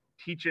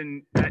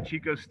 teaching at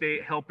Chico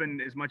State,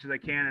 helping as much as I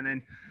can, and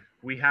then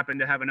we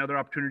happened to have another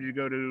opportunity to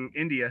go to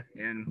India,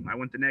 and I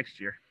went the next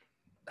year.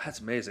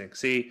 That's amazing.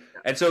 See,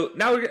 and so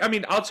now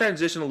I'll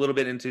transition a little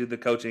bit into the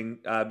coaching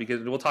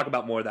because we'll talk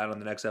about more of that on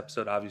the next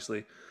episode,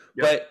 obviously.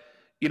 Yep.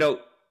 But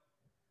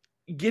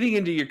getting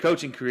into your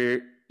coaching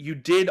career, you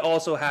did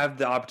also have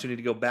the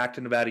opportunity to go back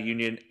to Nevada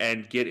Union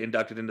and get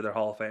inducted into their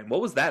Hall of Fame.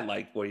 What was that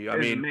like for you? It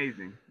was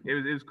amazing. It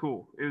was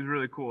cool. It was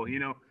really cool.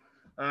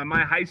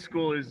 My high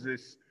school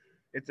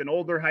it's an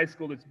older high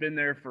school that's been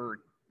there for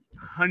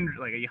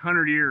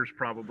 100 years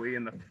probably,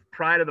 in the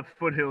pride of the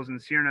foothills in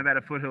Sierra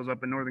Nevada foothills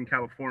up in Northern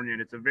California.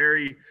 And it's a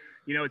very,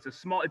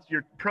 it's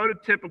your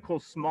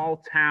prototypical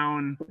small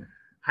town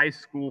high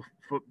school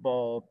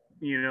football,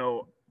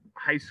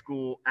 high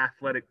school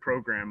athletic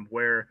program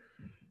where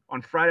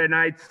on Friday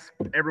nights,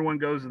 everyone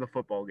goes to the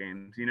football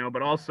games,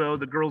 but also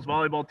the girls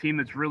volleyball team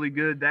that's really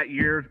good that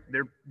year,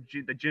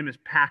 the gym is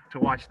packed to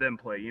watch them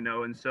play,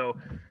 and so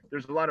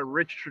there's a lot of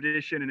rich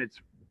tradition, and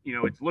it's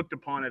looked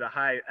upon at a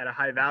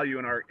high value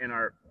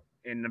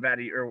in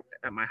Nevada, or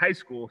at my high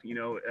school,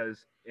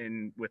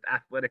 with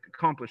athletic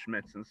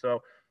accomplishments. And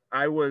so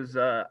I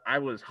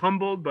was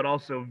humbled, but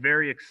also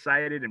very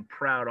excited and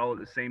proud all at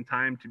the same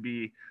time to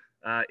be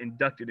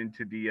inducted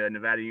into the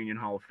Nevada Union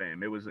Hall of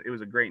Fame. It was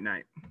a great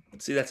night.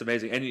 See, that's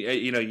amazing. And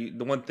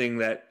the one thing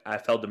that I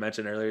failed to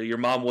mention earlier, your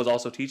mom was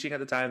also teaching at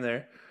the time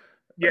there.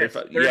 Yes,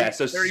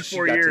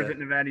 34 years at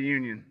Nevada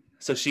Union.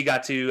 So she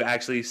got to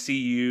actually see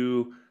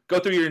you go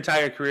through your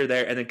entire career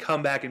there and then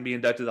come back and be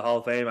inducted to the Hall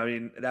of Fame. I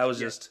mean, that was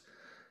just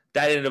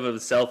that in and of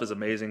itself is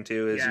amazing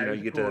too.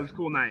 It was a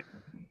cool night.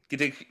 Get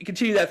to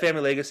continue that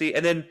family legacy,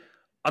 and then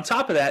on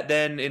top of that,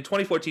 then in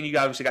 2014 you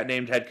obviously got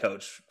named head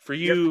coach. For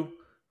you. Yep.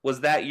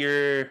 Was that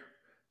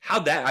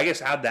how'd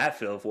that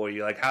feel for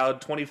you? Like, how'd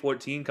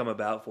 2014 come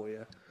about for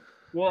you?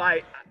 Well,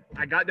 I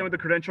got done with the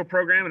credential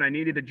program and I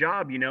needed a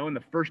job, and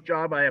the first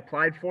job I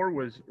applied for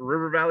was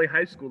River Valley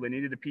High School. They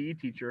needed a PE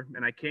teacher,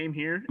 and I came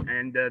here,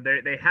 and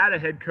they had a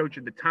head coach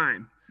at the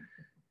time,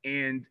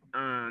 and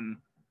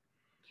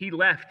he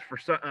left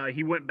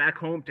he went back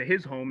home to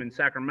his home in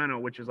Sacramento,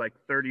 which is like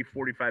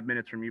 30-45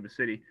 minutes from Yuba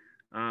City.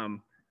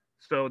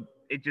 So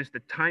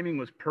the timing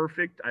was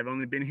perfect. I've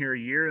only been here a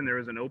year, and there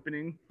was an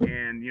opening,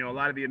 and a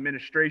lot of the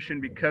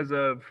administration, because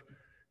of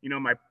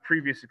my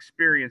previous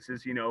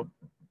experiences,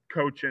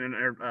 coaching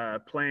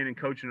and playing and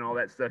coaching and all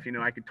that stuff,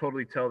 I could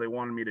totally tell they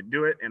wanted me to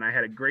do it, and I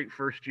had a great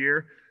first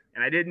year,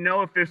 and I didn't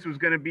know if this was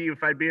going to be,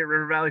 if I'd be at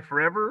River Valley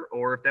forever,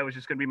 or if that was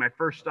just going to be my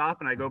first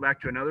stop and I go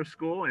back to another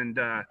school. And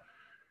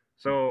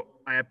so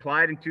I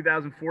applied in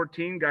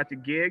 2014, got the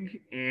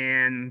gig,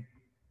 and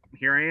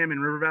here I am in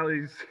River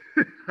Valley's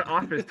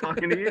office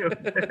talking to you.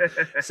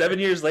 7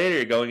 years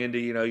later, going into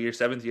your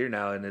 7th year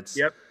now, and it's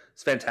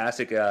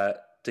fantastic.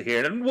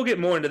 hear, and we'll get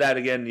more into that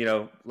again.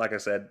 Like I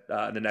said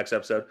in the next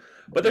episode.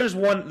 But there's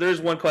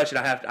one question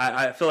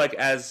I feel like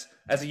as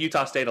a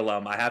Utah State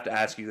alum, I have to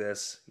ask you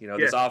this.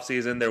 This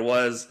offseason there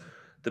was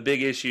the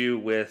big issue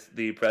with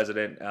the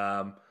president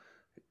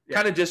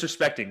kind of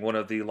disrespecting one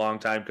of the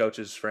longtime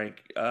coaches,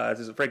 Frank.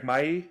 Is it Frank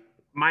Maile?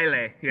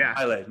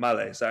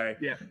 Maile, sorry.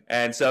 Yeah.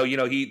 And so,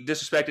 he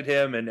disrespected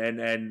him and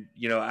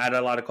added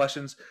a lot of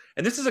questions.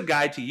 And this is a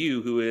guy to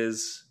you who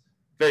is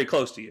very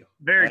close to you.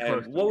 Very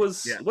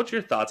close. What's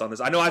your thoughts on this?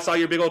 I know I saw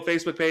your big old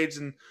Facebook page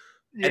and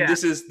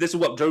this is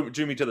what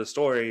drew me to the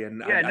story.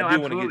 And I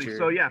do want to get your...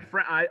 So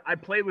I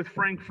played with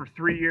Frank for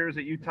 3 years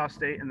at Utah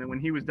State. And then when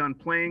he was done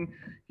playing,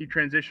 he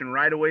transitioned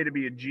right away to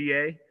be a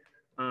GA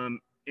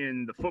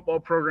in the football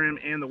program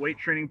and the weight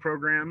training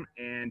program.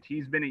 And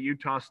he's been at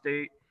Utah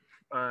State.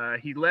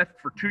 He left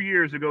for 2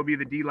 years to go be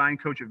the D-line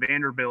coach at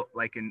Vanderbilt,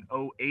 like in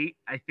 2008,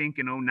 I think,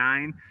 in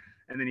 2009,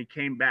 and then he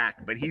came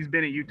back. But he's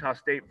been at Utah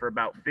State for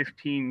about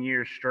 15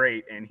 years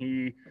straight, and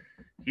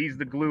he's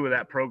the glue of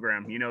that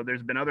program.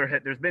 There's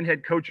been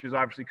head coaches,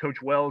 obviously.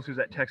 Coach Wells, who's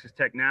at Texas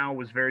Tech now,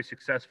 was very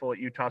successful at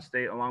Utah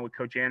State along with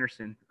Coach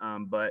Anderson.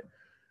 But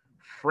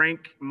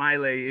Frank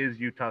Maile is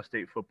Utah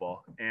State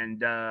football,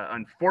 and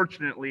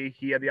unfortunately,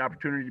 he had the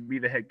opportunity to be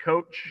the head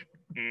coach,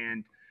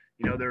 and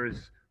there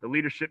is the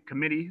leadership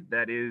committee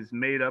that is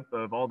made up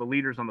of all the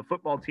leaders on the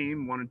football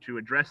team wanted to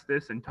address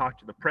this and talk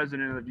to the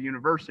president of the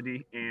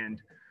university.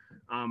 And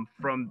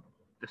from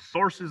the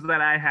sources that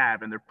I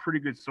have, and they're pretty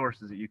good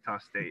sources at Utah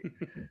State,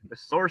 the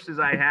sources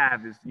I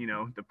have is,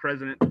 the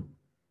president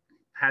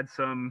had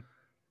some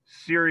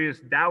serious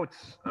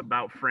doubts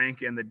about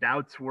Frank, and the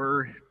doubts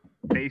were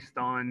based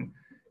on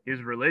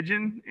his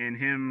religion and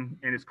him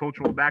and his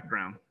cultural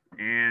background.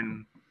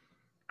 And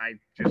I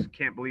just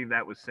can't believe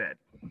that was said.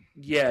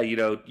 Yeah,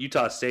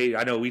 Utah State,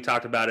 I know we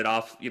talked about it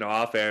off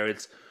air.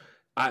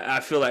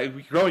 I feel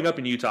like growing up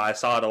in Utah, I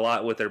saw it a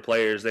lot with their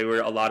players. They were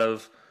a lot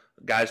of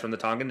guys from the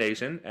Tongan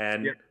Nation.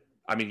 And,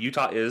 I mean,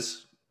 Utah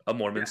is a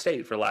Mormon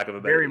state, for lack of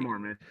a better Very name.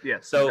 Mormon,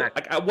 yes. So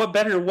exactly. what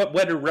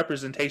better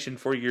representation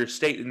for your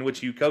state in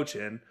which you coach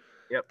in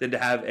than to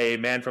have a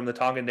man from the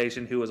Tongan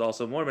Nation who was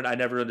also Mormon? I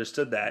never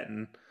understood that.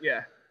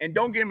 And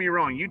don't get me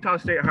wrong, Utah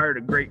State hired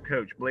a great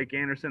coach. Blake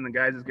Anderson, the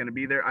guys is going to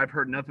be there. I've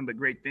heard nothing but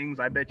great things.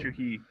 I bet you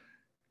he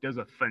does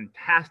a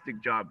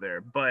fantastic job there.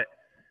 But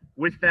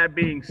with that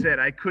being said,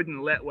 I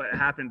couldn't let what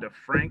happened to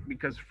Frank,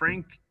 because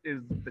Frank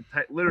is the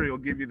type, literally will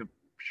give you the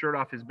shirt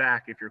off his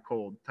back if you're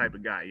cold type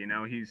of guy.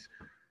 He's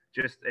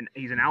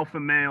he's an alpha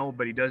male,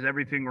 but he does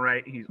everything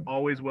right. He's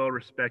always well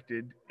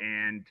respected.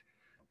 And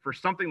for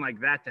something like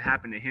that to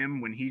happen to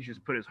him when he's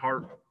just put his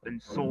heart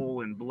and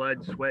soul and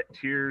blood, sweat,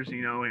 tears,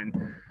 and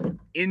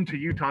into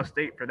Utah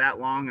State for that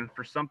long, and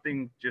for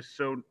someone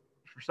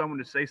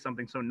to say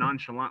something so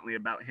nonchalantly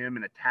about him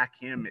and attack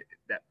him,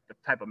 that the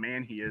type of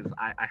man he is,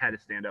 I had to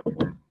stand up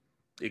for him.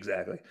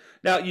 Exactly.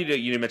 Now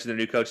you mentioned the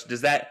new coach.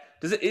 Does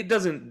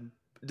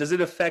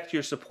it affect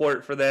your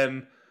support for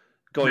them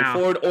going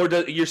forward, or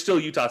you're still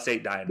Utah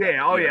State dying? Yeah.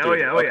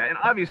 And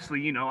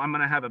obviously, I'm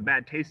going to have a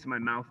bad taste in my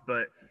mouth,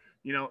 but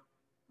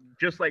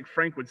just like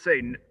Frank would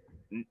say,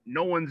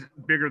 no one's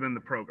bigger than the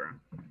program.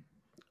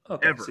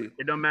 Okay, ever.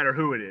 It don't matter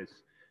who it is.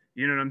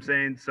 You know what I'm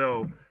saying?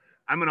 So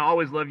I'm going to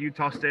always love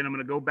Utah State. I'm going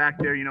to go back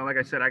there. Like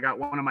I said, I got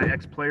one of my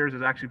ex-players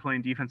is actually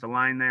playing defensive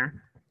line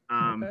there.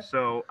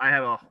 So I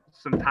have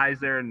some ties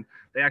there, and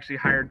they actually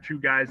hired 2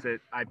 guys that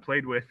I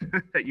played with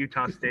at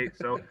Utah State.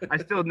 So I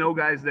still know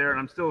guys there, and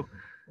I'm still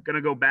going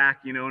to go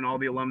back, and all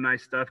the alumni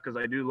stuff, because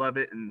I do love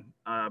it. And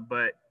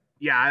but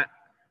yeah,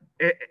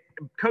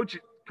 Coach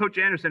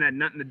Anderson had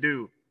nothing to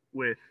do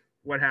with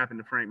what happened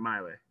to Frank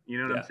Maile. You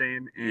know what I'm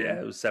saying? And,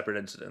 it was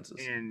separate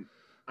incidences. And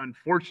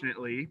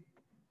unfortunately,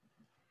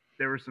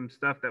 there was some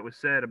stuff that was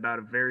said about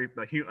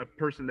a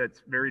person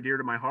that's very dear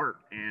to my heart.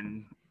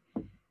 And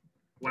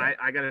when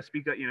I got to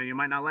speak up, you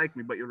might not like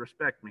me, but you'll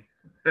respect me.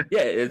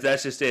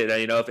 That's just it.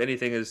 If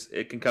anything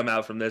it can come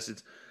out from this,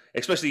 it's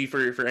especially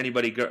for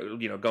anybody,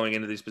 going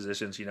into these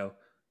positions,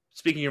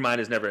 speaking your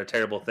mind is never a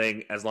terrible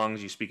thing as long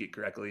as you speak it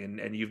correctly.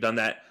 And you've done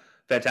that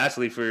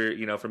fantastically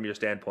from your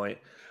standpoint.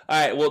 All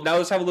right, well, now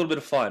let's have a little bit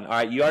of fun. All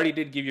right, you already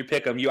did give your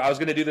pick'em. I was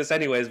going to do this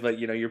anyways, but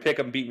your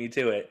pick'em beat me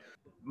to it.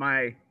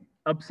 My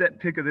upset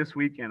pick of this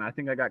weekend, I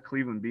think I got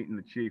Cleveland beating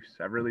the Chiefs.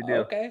 I really do.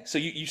 Okay, so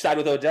you side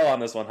with Odell on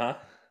this one, huh?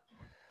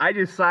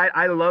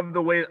 I love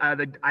the way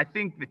I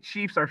think the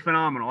Chiefs are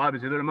phenomenal.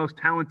 Obviously, they're the most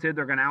talented.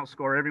 They're going to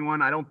outscore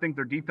everyone. I don't think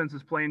their defense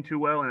is playing too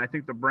well, and I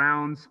think the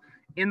Browns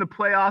in the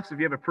playoffs, if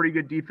you have a pretty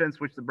good defense,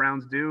 which the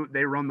Browns do,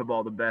 they run the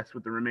ball the best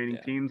with the remaining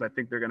teams. I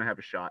think they're going to have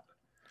a shot.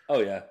 Oh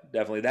yeah,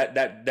 definitely.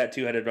 That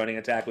two-headed running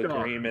attack with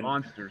Kareem and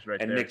monsters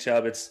right and there. Nick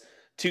Chubb. It's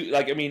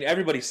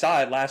everybody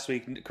saw it last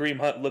week. Kareem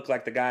Hunt looked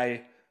like the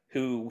guy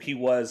who he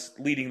was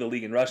leading the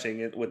league in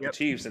rushing with the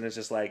Chiefs, and it's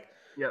just like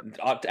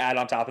to add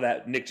on top of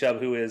that Nick Chubb,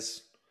 who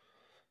is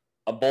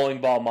a bowling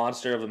ball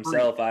monster of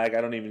himself. I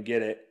don't even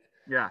get it.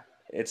 Yeah.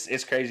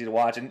 it's crazy to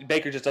watch. And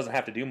Baker just doesn't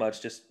have to do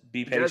much. Just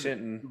be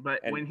patient.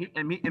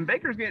 And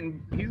Baker's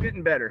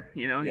getting better.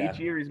 Each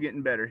year he's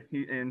getting better.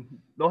 And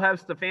they'll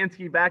have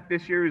Stefanski back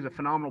this year. He's a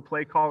phenomenal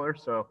play caller.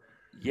 So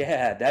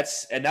yeah,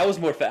 that was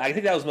more. I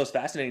think that was the most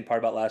fascinating part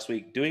about last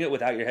week, doing it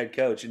without your head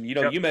coach. And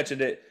you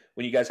mentioned it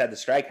when you guys had the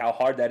strike, how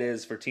hard that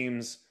is for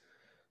teams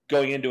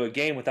going into a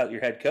game without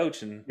your head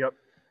coach. And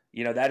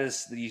that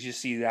is, you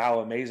just see how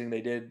amazing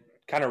they did,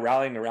 kind of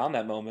rallying around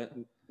that moment.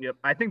 Yep,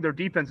 I think their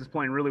defense is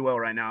playing really well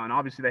right now, and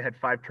obviously they had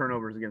 5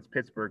 turnovers against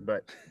Pittsburgh,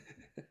 but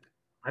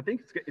I think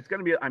it's going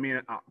to be. I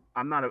mean,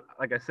 I'm not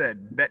like I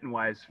said, betting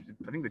wise,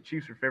 I think the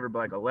Chiefs are favored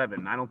by like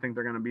 11. I don't think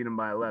they're going to beat them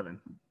by 11.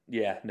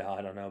 Yeah, no,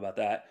 I don't know about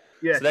that.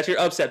 Yeah, so that's your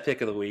upset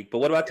pick of the week. But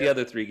what about the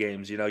other 3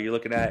 games? You're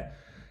looking at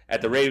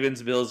the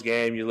Ravens-Bills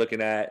game. You're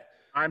looking at.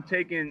 I'm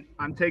taking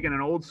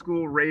an old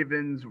school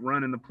Ravens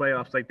run in the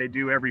playoffs like they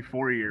do every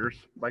 4 years,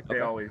 like they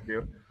always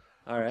do.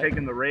 All right. I'm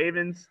taking the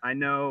Ravens. I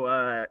know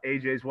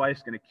AJ's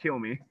wife's going to kill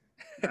me.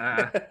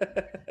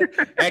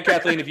 And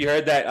Kathleen, if you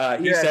heard that,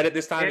 he said it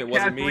this time. It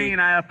wasn't me. Kathleen,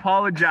 I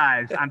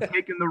apologize. I'm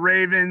taking the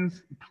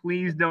Ravens.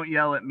 Please don't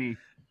yell at me.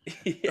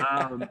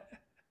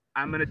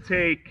 I'm going to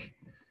take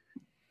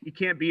 – you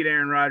can't beat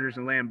Aaron Rodgers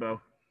and Lambeau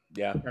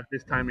at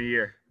this time of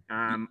year.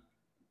 I'm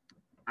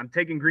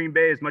taking Green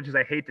Bay as much as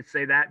I hate to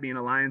say that, being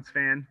a Lions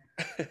fan.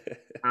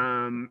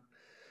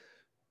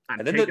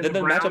 And then the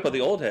matchup of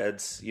the old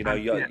heads, you got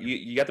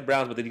the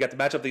Browns, but then you got the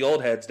matchup of the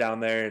old heads down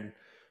there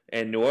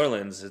in New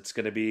Orleans. It's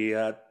going to be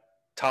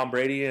Tom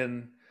Brady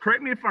and.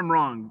 Correct me if I'm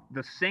wrong.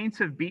 The Saints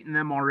have beaten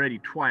them already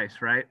twice,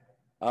 right?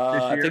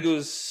 I think it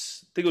was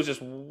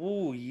just.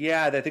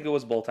 I think it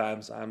was both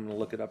times. I'm gonna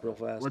look it up real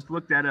fast. Let's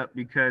look that up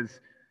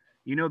because,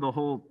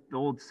 the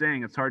old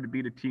saying, it's hard to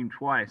beat a team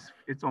twice.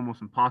 It's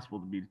almost impossible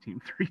to beat a team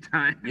 3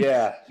 times.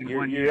 Yeah,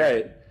 you're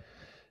right.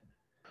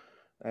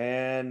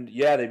 And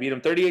they beat them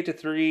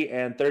 38-3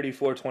 and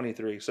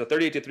 34-23. So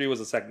 38-3 was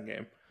the second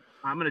game.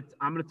 I'm gonna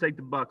take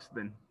the Bucs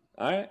then.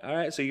 All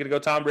right. So you're gonna go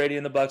Tom Brady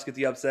and the Bucs, get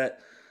the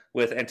upset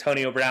with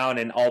Antonio Brown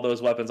and all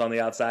those weapons on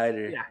the outside.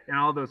 Yeah, and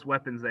all those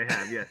weapons they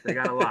have. Yes, they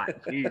got a lot.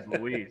 Jeez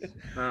Louise.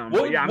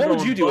 What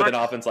would you do with an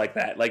offense like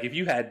that? Like if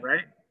you had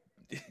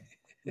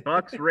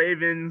Bucs,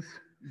 Ravens,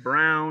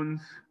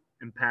 Browns,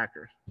 and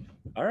Packers.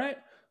 All right.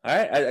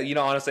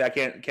 Honestly, I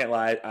can't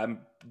lie.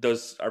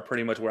 Those are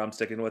pretty much where I'm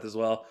sticking with as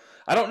well.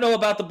 I don't know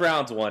about the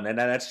Browns one, and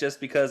that's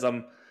just because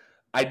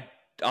I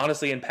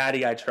honestly in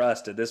Patty I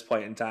trust at this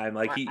point in time.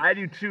 Like I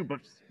do too, but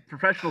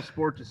professional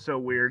sports is so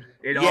weird.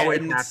 It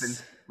always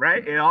happens,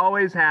 right? It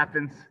always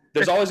happens.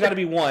 There's always got to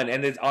be one,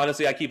 and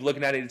honestly, I keep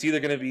looking at it. It's either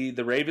going to be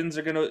the Ravens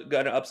are going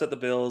to upset the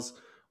Bills,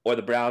 or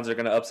the Browns are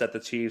going to upset the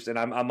Chiefs. And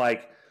I'm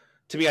like,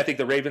 to me, I think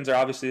the Ravens are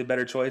obviously a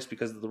better choice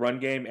because of the run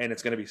game, and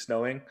it's going to be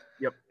snowing.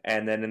 Yep.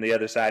 And then in the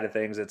other side of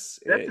things, that's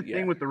the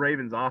thing with the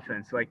Ravens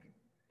offense. Like,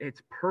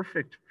 it's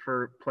perfect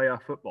for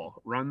playoff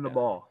football. Run the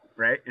ball,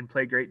 right, and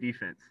play great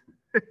defense.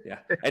 Yeah,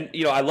 and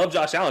I love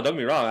Josh Allen. Don't get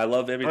me wrong, I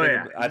love everything. Oh,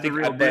 yeah. I think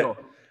the real deal.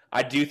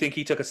 I do think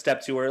he took a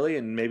step too early,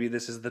 and maybe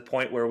this is the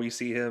point where we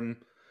see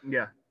him.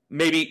 Yeah.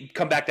 Maybe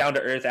come back down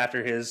to earth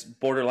after his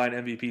borderline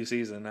MVP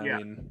season. I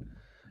mean,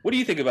 what do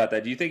you think about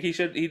that? Do you think he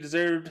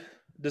deserves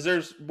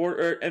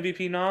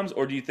MVP noms,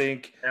 or do you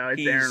think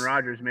it's Aaron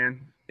Rodgers,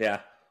 man?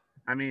 Yeah.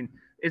 I mean,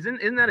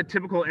 isn't that a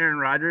typical Aaron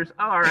Rodgers?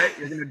 Oh, all right,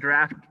 you're going to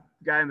draft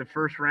guy in the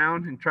first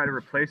round and try to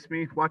replace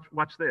me?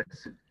 Watch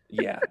this.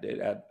 Yeah,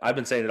 dude. I've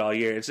been saying it all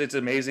year. It's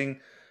amazing.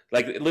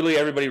 Like, literally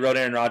everybody wrote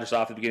Aaron Rodgers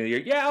off at the beginning of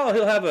the year. Yeah,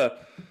 he'll have a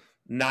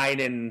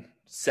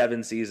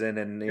 9-7 season,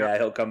 and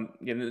he'll come.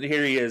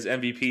 Here he is,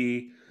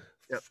 MVP,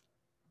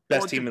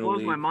 best team in the league.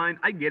 Blows my mind.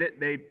 I get it.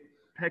 The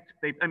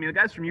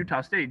guys from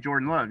Utah State,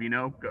 Jordan Love,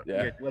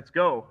 let's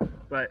go.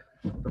 But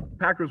the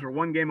Packers were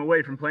one game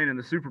away from playing in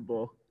the Super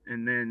Bowl,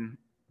 and then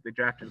they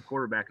drafted a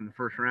quarterback in the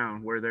first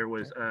round where there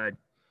was a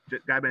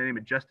guy by the name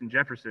of Justin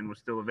Jefferson was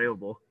still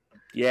available.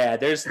 Yeah,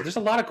 there's a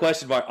lot of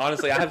questions marks.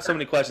 Honestly, I have so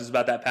many questions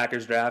about that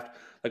Packers draft.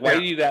 Like, why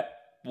do you do that?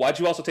 Why'd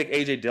you also take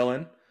A.J.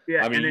 Dillon?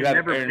 Yeah, I mean, you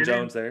have Aaron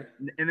Jones there.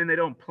 And then they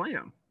don't play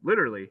him.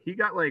 Literally. He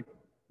got,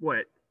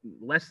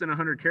 less than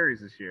 100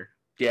 carries this year.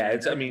 Yeah,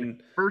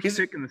 first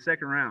pick in the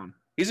second round.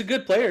 He's a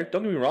good player,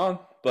 don't get me wrong,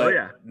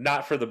 but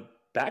not for the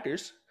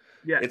Packers.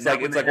 Yeah, it's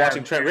like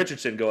watching Trent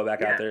Richardson go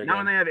back out there again. Not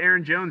when they have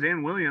Aaron Jones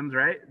and Williams,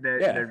 right?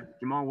 They're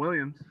Jamal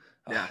Williams.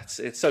 Yeah,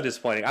 it's so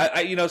disappointing.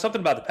 I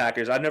something about the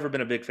Packers. I've never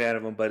been a big fan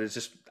of them, but it's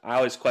just I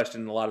always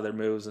question a lot of their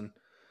moves, and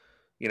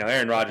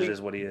Aaron Rodgers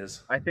is what he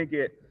is. I think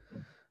it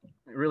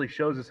really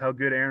shows us how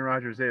good Aaron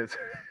Rodgers is.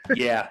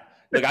 Yeah,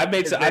 look, I've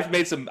made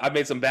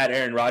some bad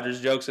Aaron Rodgers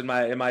jokes in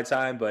my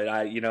time, but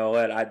at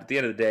the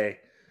end of the day,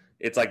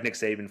 it's like Nick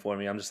Saban for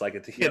me. I'm just like,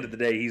 at the end of the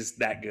day, he's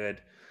that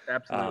good.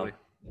 Absolutely.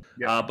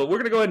 But we're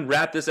going to go ahead and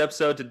wrap this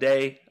episode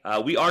today.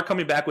 We are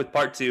coming back with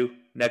part 2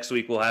 next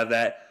week. We'll have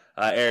that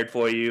aired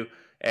for you.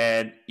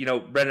 And,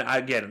 Brennan,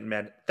 again,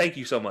 man, thank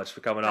you so much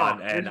for coming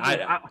on. And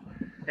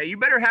Hey, you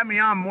better have me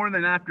on more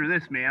than after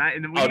this, man. We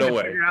need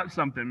to figure out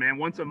something, man.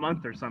 Once a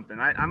month or something.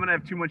 I'm gonna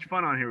have too much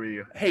fun on here with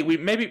you. Hey,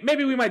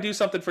 maybe we might do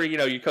something for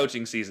your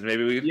coaching season.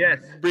 Maybe we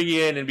bring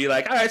you in and be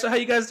like, all right, so how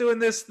you guys doing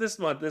this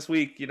month, this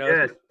week?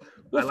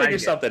 We'll figure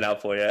something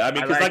out for you. I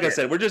mean, because like I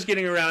said, we're just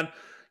getting around.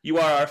 You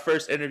are our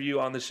first interview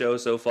on the show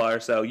so far,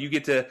 so you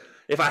get to.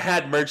 If I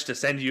had merch to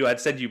send you, I'd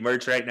send you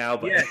merch right now,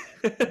 but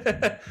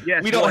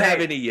yes. We don't have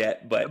any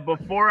yet. But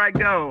before I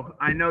go,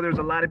 I know there's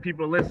a lot of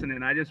people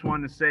listening. I just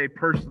wanted to say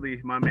personally,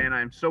 my man,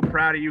 I am so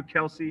proud of you,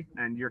 Kelsey,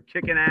 and you're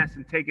kicking ass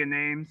and taking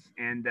names,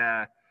 and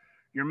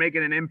you're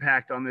making an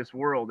impact on this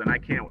world. And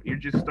you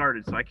just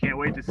started, so I can't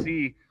wait to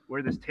see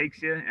where this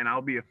takes you, and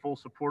I'll be a full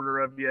supporter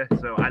of you.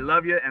 So I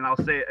love you, and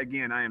I'll say it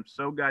again, I am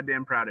so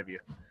goddamn proud of you.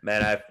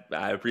 Man,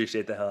 I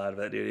appreciate the hell out of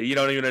that, dude. You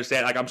don't even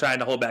understand. Like, I'm trying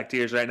to hold back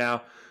tears right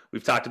now.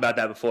 We've talked about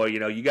that before.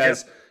 You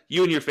guys,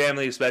 you and your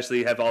family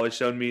especially have always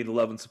shown me the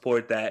love and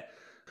support that.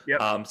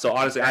 So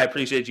honestly, I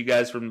appreciate you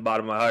guys from the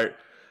bottom of my heart.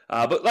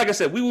 But like I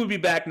said, we will be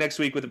back next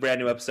week with a brand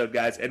new episode,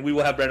 guys, and we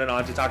will have Brennan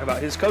on to talk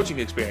about his coaching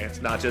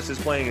experience, not just his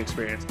playing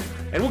experience.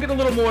 And we'll get a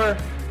little more,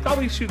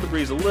 probably shoot the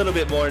breeze a little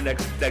bit more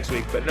next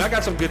week. But I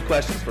got some good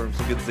questions for him,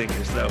 some good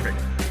zingers. So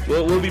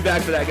we'll be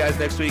back for that, guys,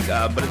 next week.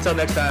 But until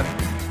next time,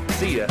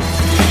 see ya.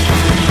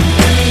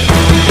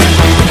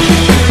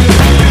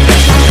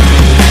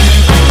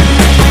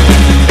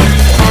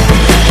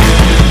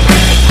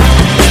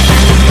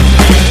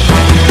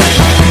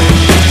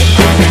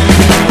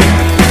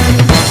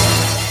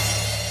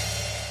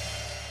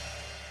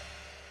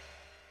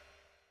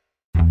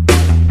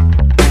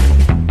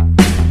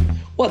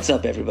 What's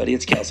up, everybody?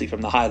 It's Kelsey from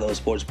the High Low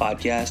Sports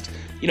Podcast.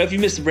 If you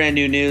missed the brand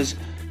new news,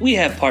 we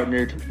have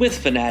partnered with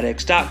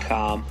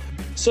Fanatics.com.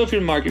 So if you're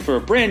in the market for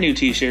a brand new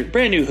t-shirt,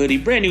 brand new hoodie,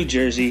 brand new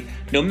jersey,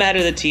 no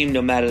matter the team,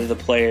 no matter the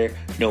player,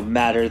 no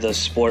matter the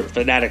sport,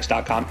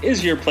 Fanatics.com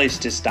is your place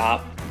to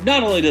stop.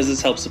 Not only does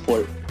this help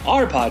support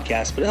our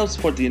podcast, but it helps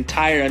support the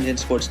entire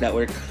Unhinged Sports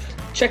Network.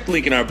 Check the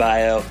link in our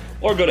bio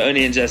or go to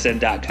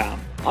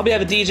unhingedsn.com. I'll be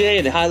having DJ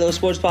in the High Low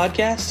Sports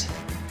Podcast.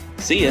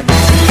 See ya.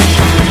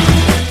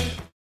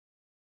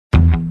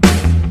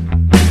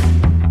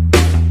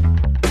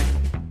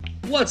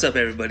 What's up,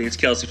 everybody? It's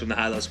Kelsey from the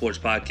High Low Sports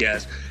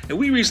Podcast, and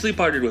we recently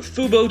partnered with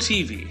Fubo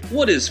TV.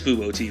 What is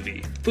Fubo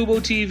TV? Fubo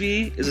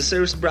TV is a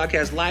service to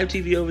broadcast live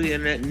TV over the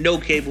internet, no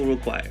cable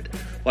required.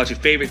 Watch your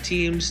favorite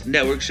teams,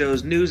 network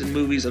shows, news, and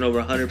movies on over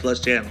 100 plus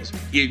channels.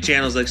 You get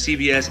channels like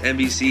CBS,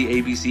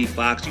 NBC, ABC,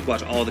 Fox. You can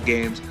watch all the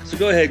games. So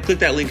go ahead, click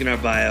that link in our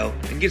bio,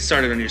 and get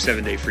started on your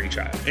 7-day free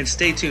trial. And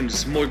stay tuned to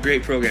some more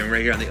great programming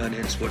right here on the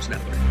Unhinged Sports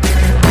Network.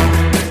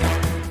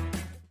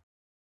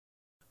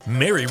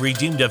 Mary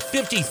redeemed a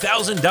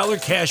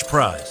 $50,000 cash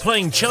prize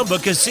playing Chumba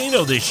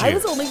Casino this year. I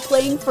was only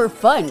playing for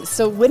fun,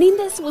 so winning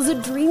this was a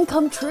dream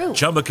come true.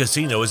 Chumba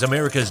Casino is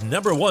America's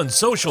 #1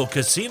 social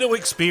casino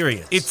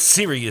experience. It's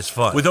serious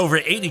fun. With over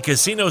 80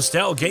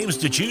 casino-style games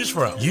to choose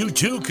from, you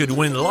too could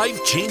win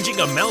life-changing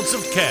amounts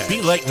of cash.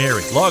 Be like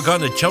Mary. Log on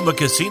to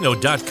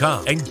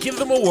ChumbaCasino.com and give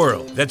them a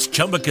whirl. That's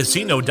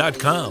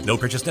ChumbaCasino.com. No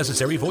purchase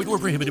necessary. Void or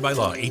prohibited by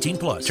law. 18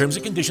 plus. Terms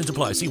and conditions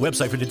apply. See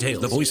website for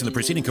details. The voice in the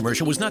preceding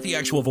commercial was not the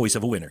actual voice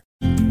of a winner.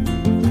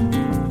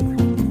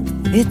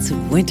 It's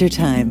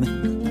wintertime.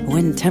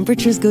 When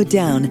temperatures go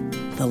down,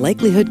 the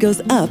likelihood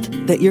goes up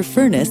that your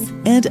furnace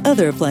and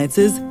other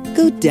appliances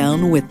go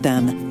down with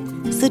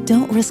them. So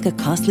don't risk a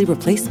costly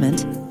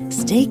replacement.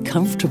 Stay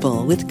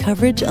comfortable with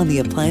coverage on the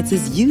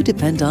appliances you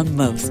depend on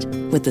most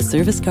with the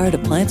Service Guard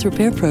Appliance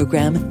Repair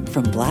Program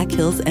from Black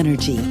Hills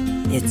Energy.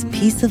 It's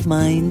peace of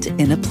mind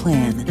in a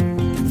plan.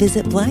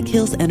 Visit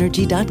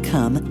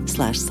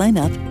blackhillsenergy.com/sign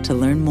up to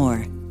learn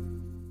more.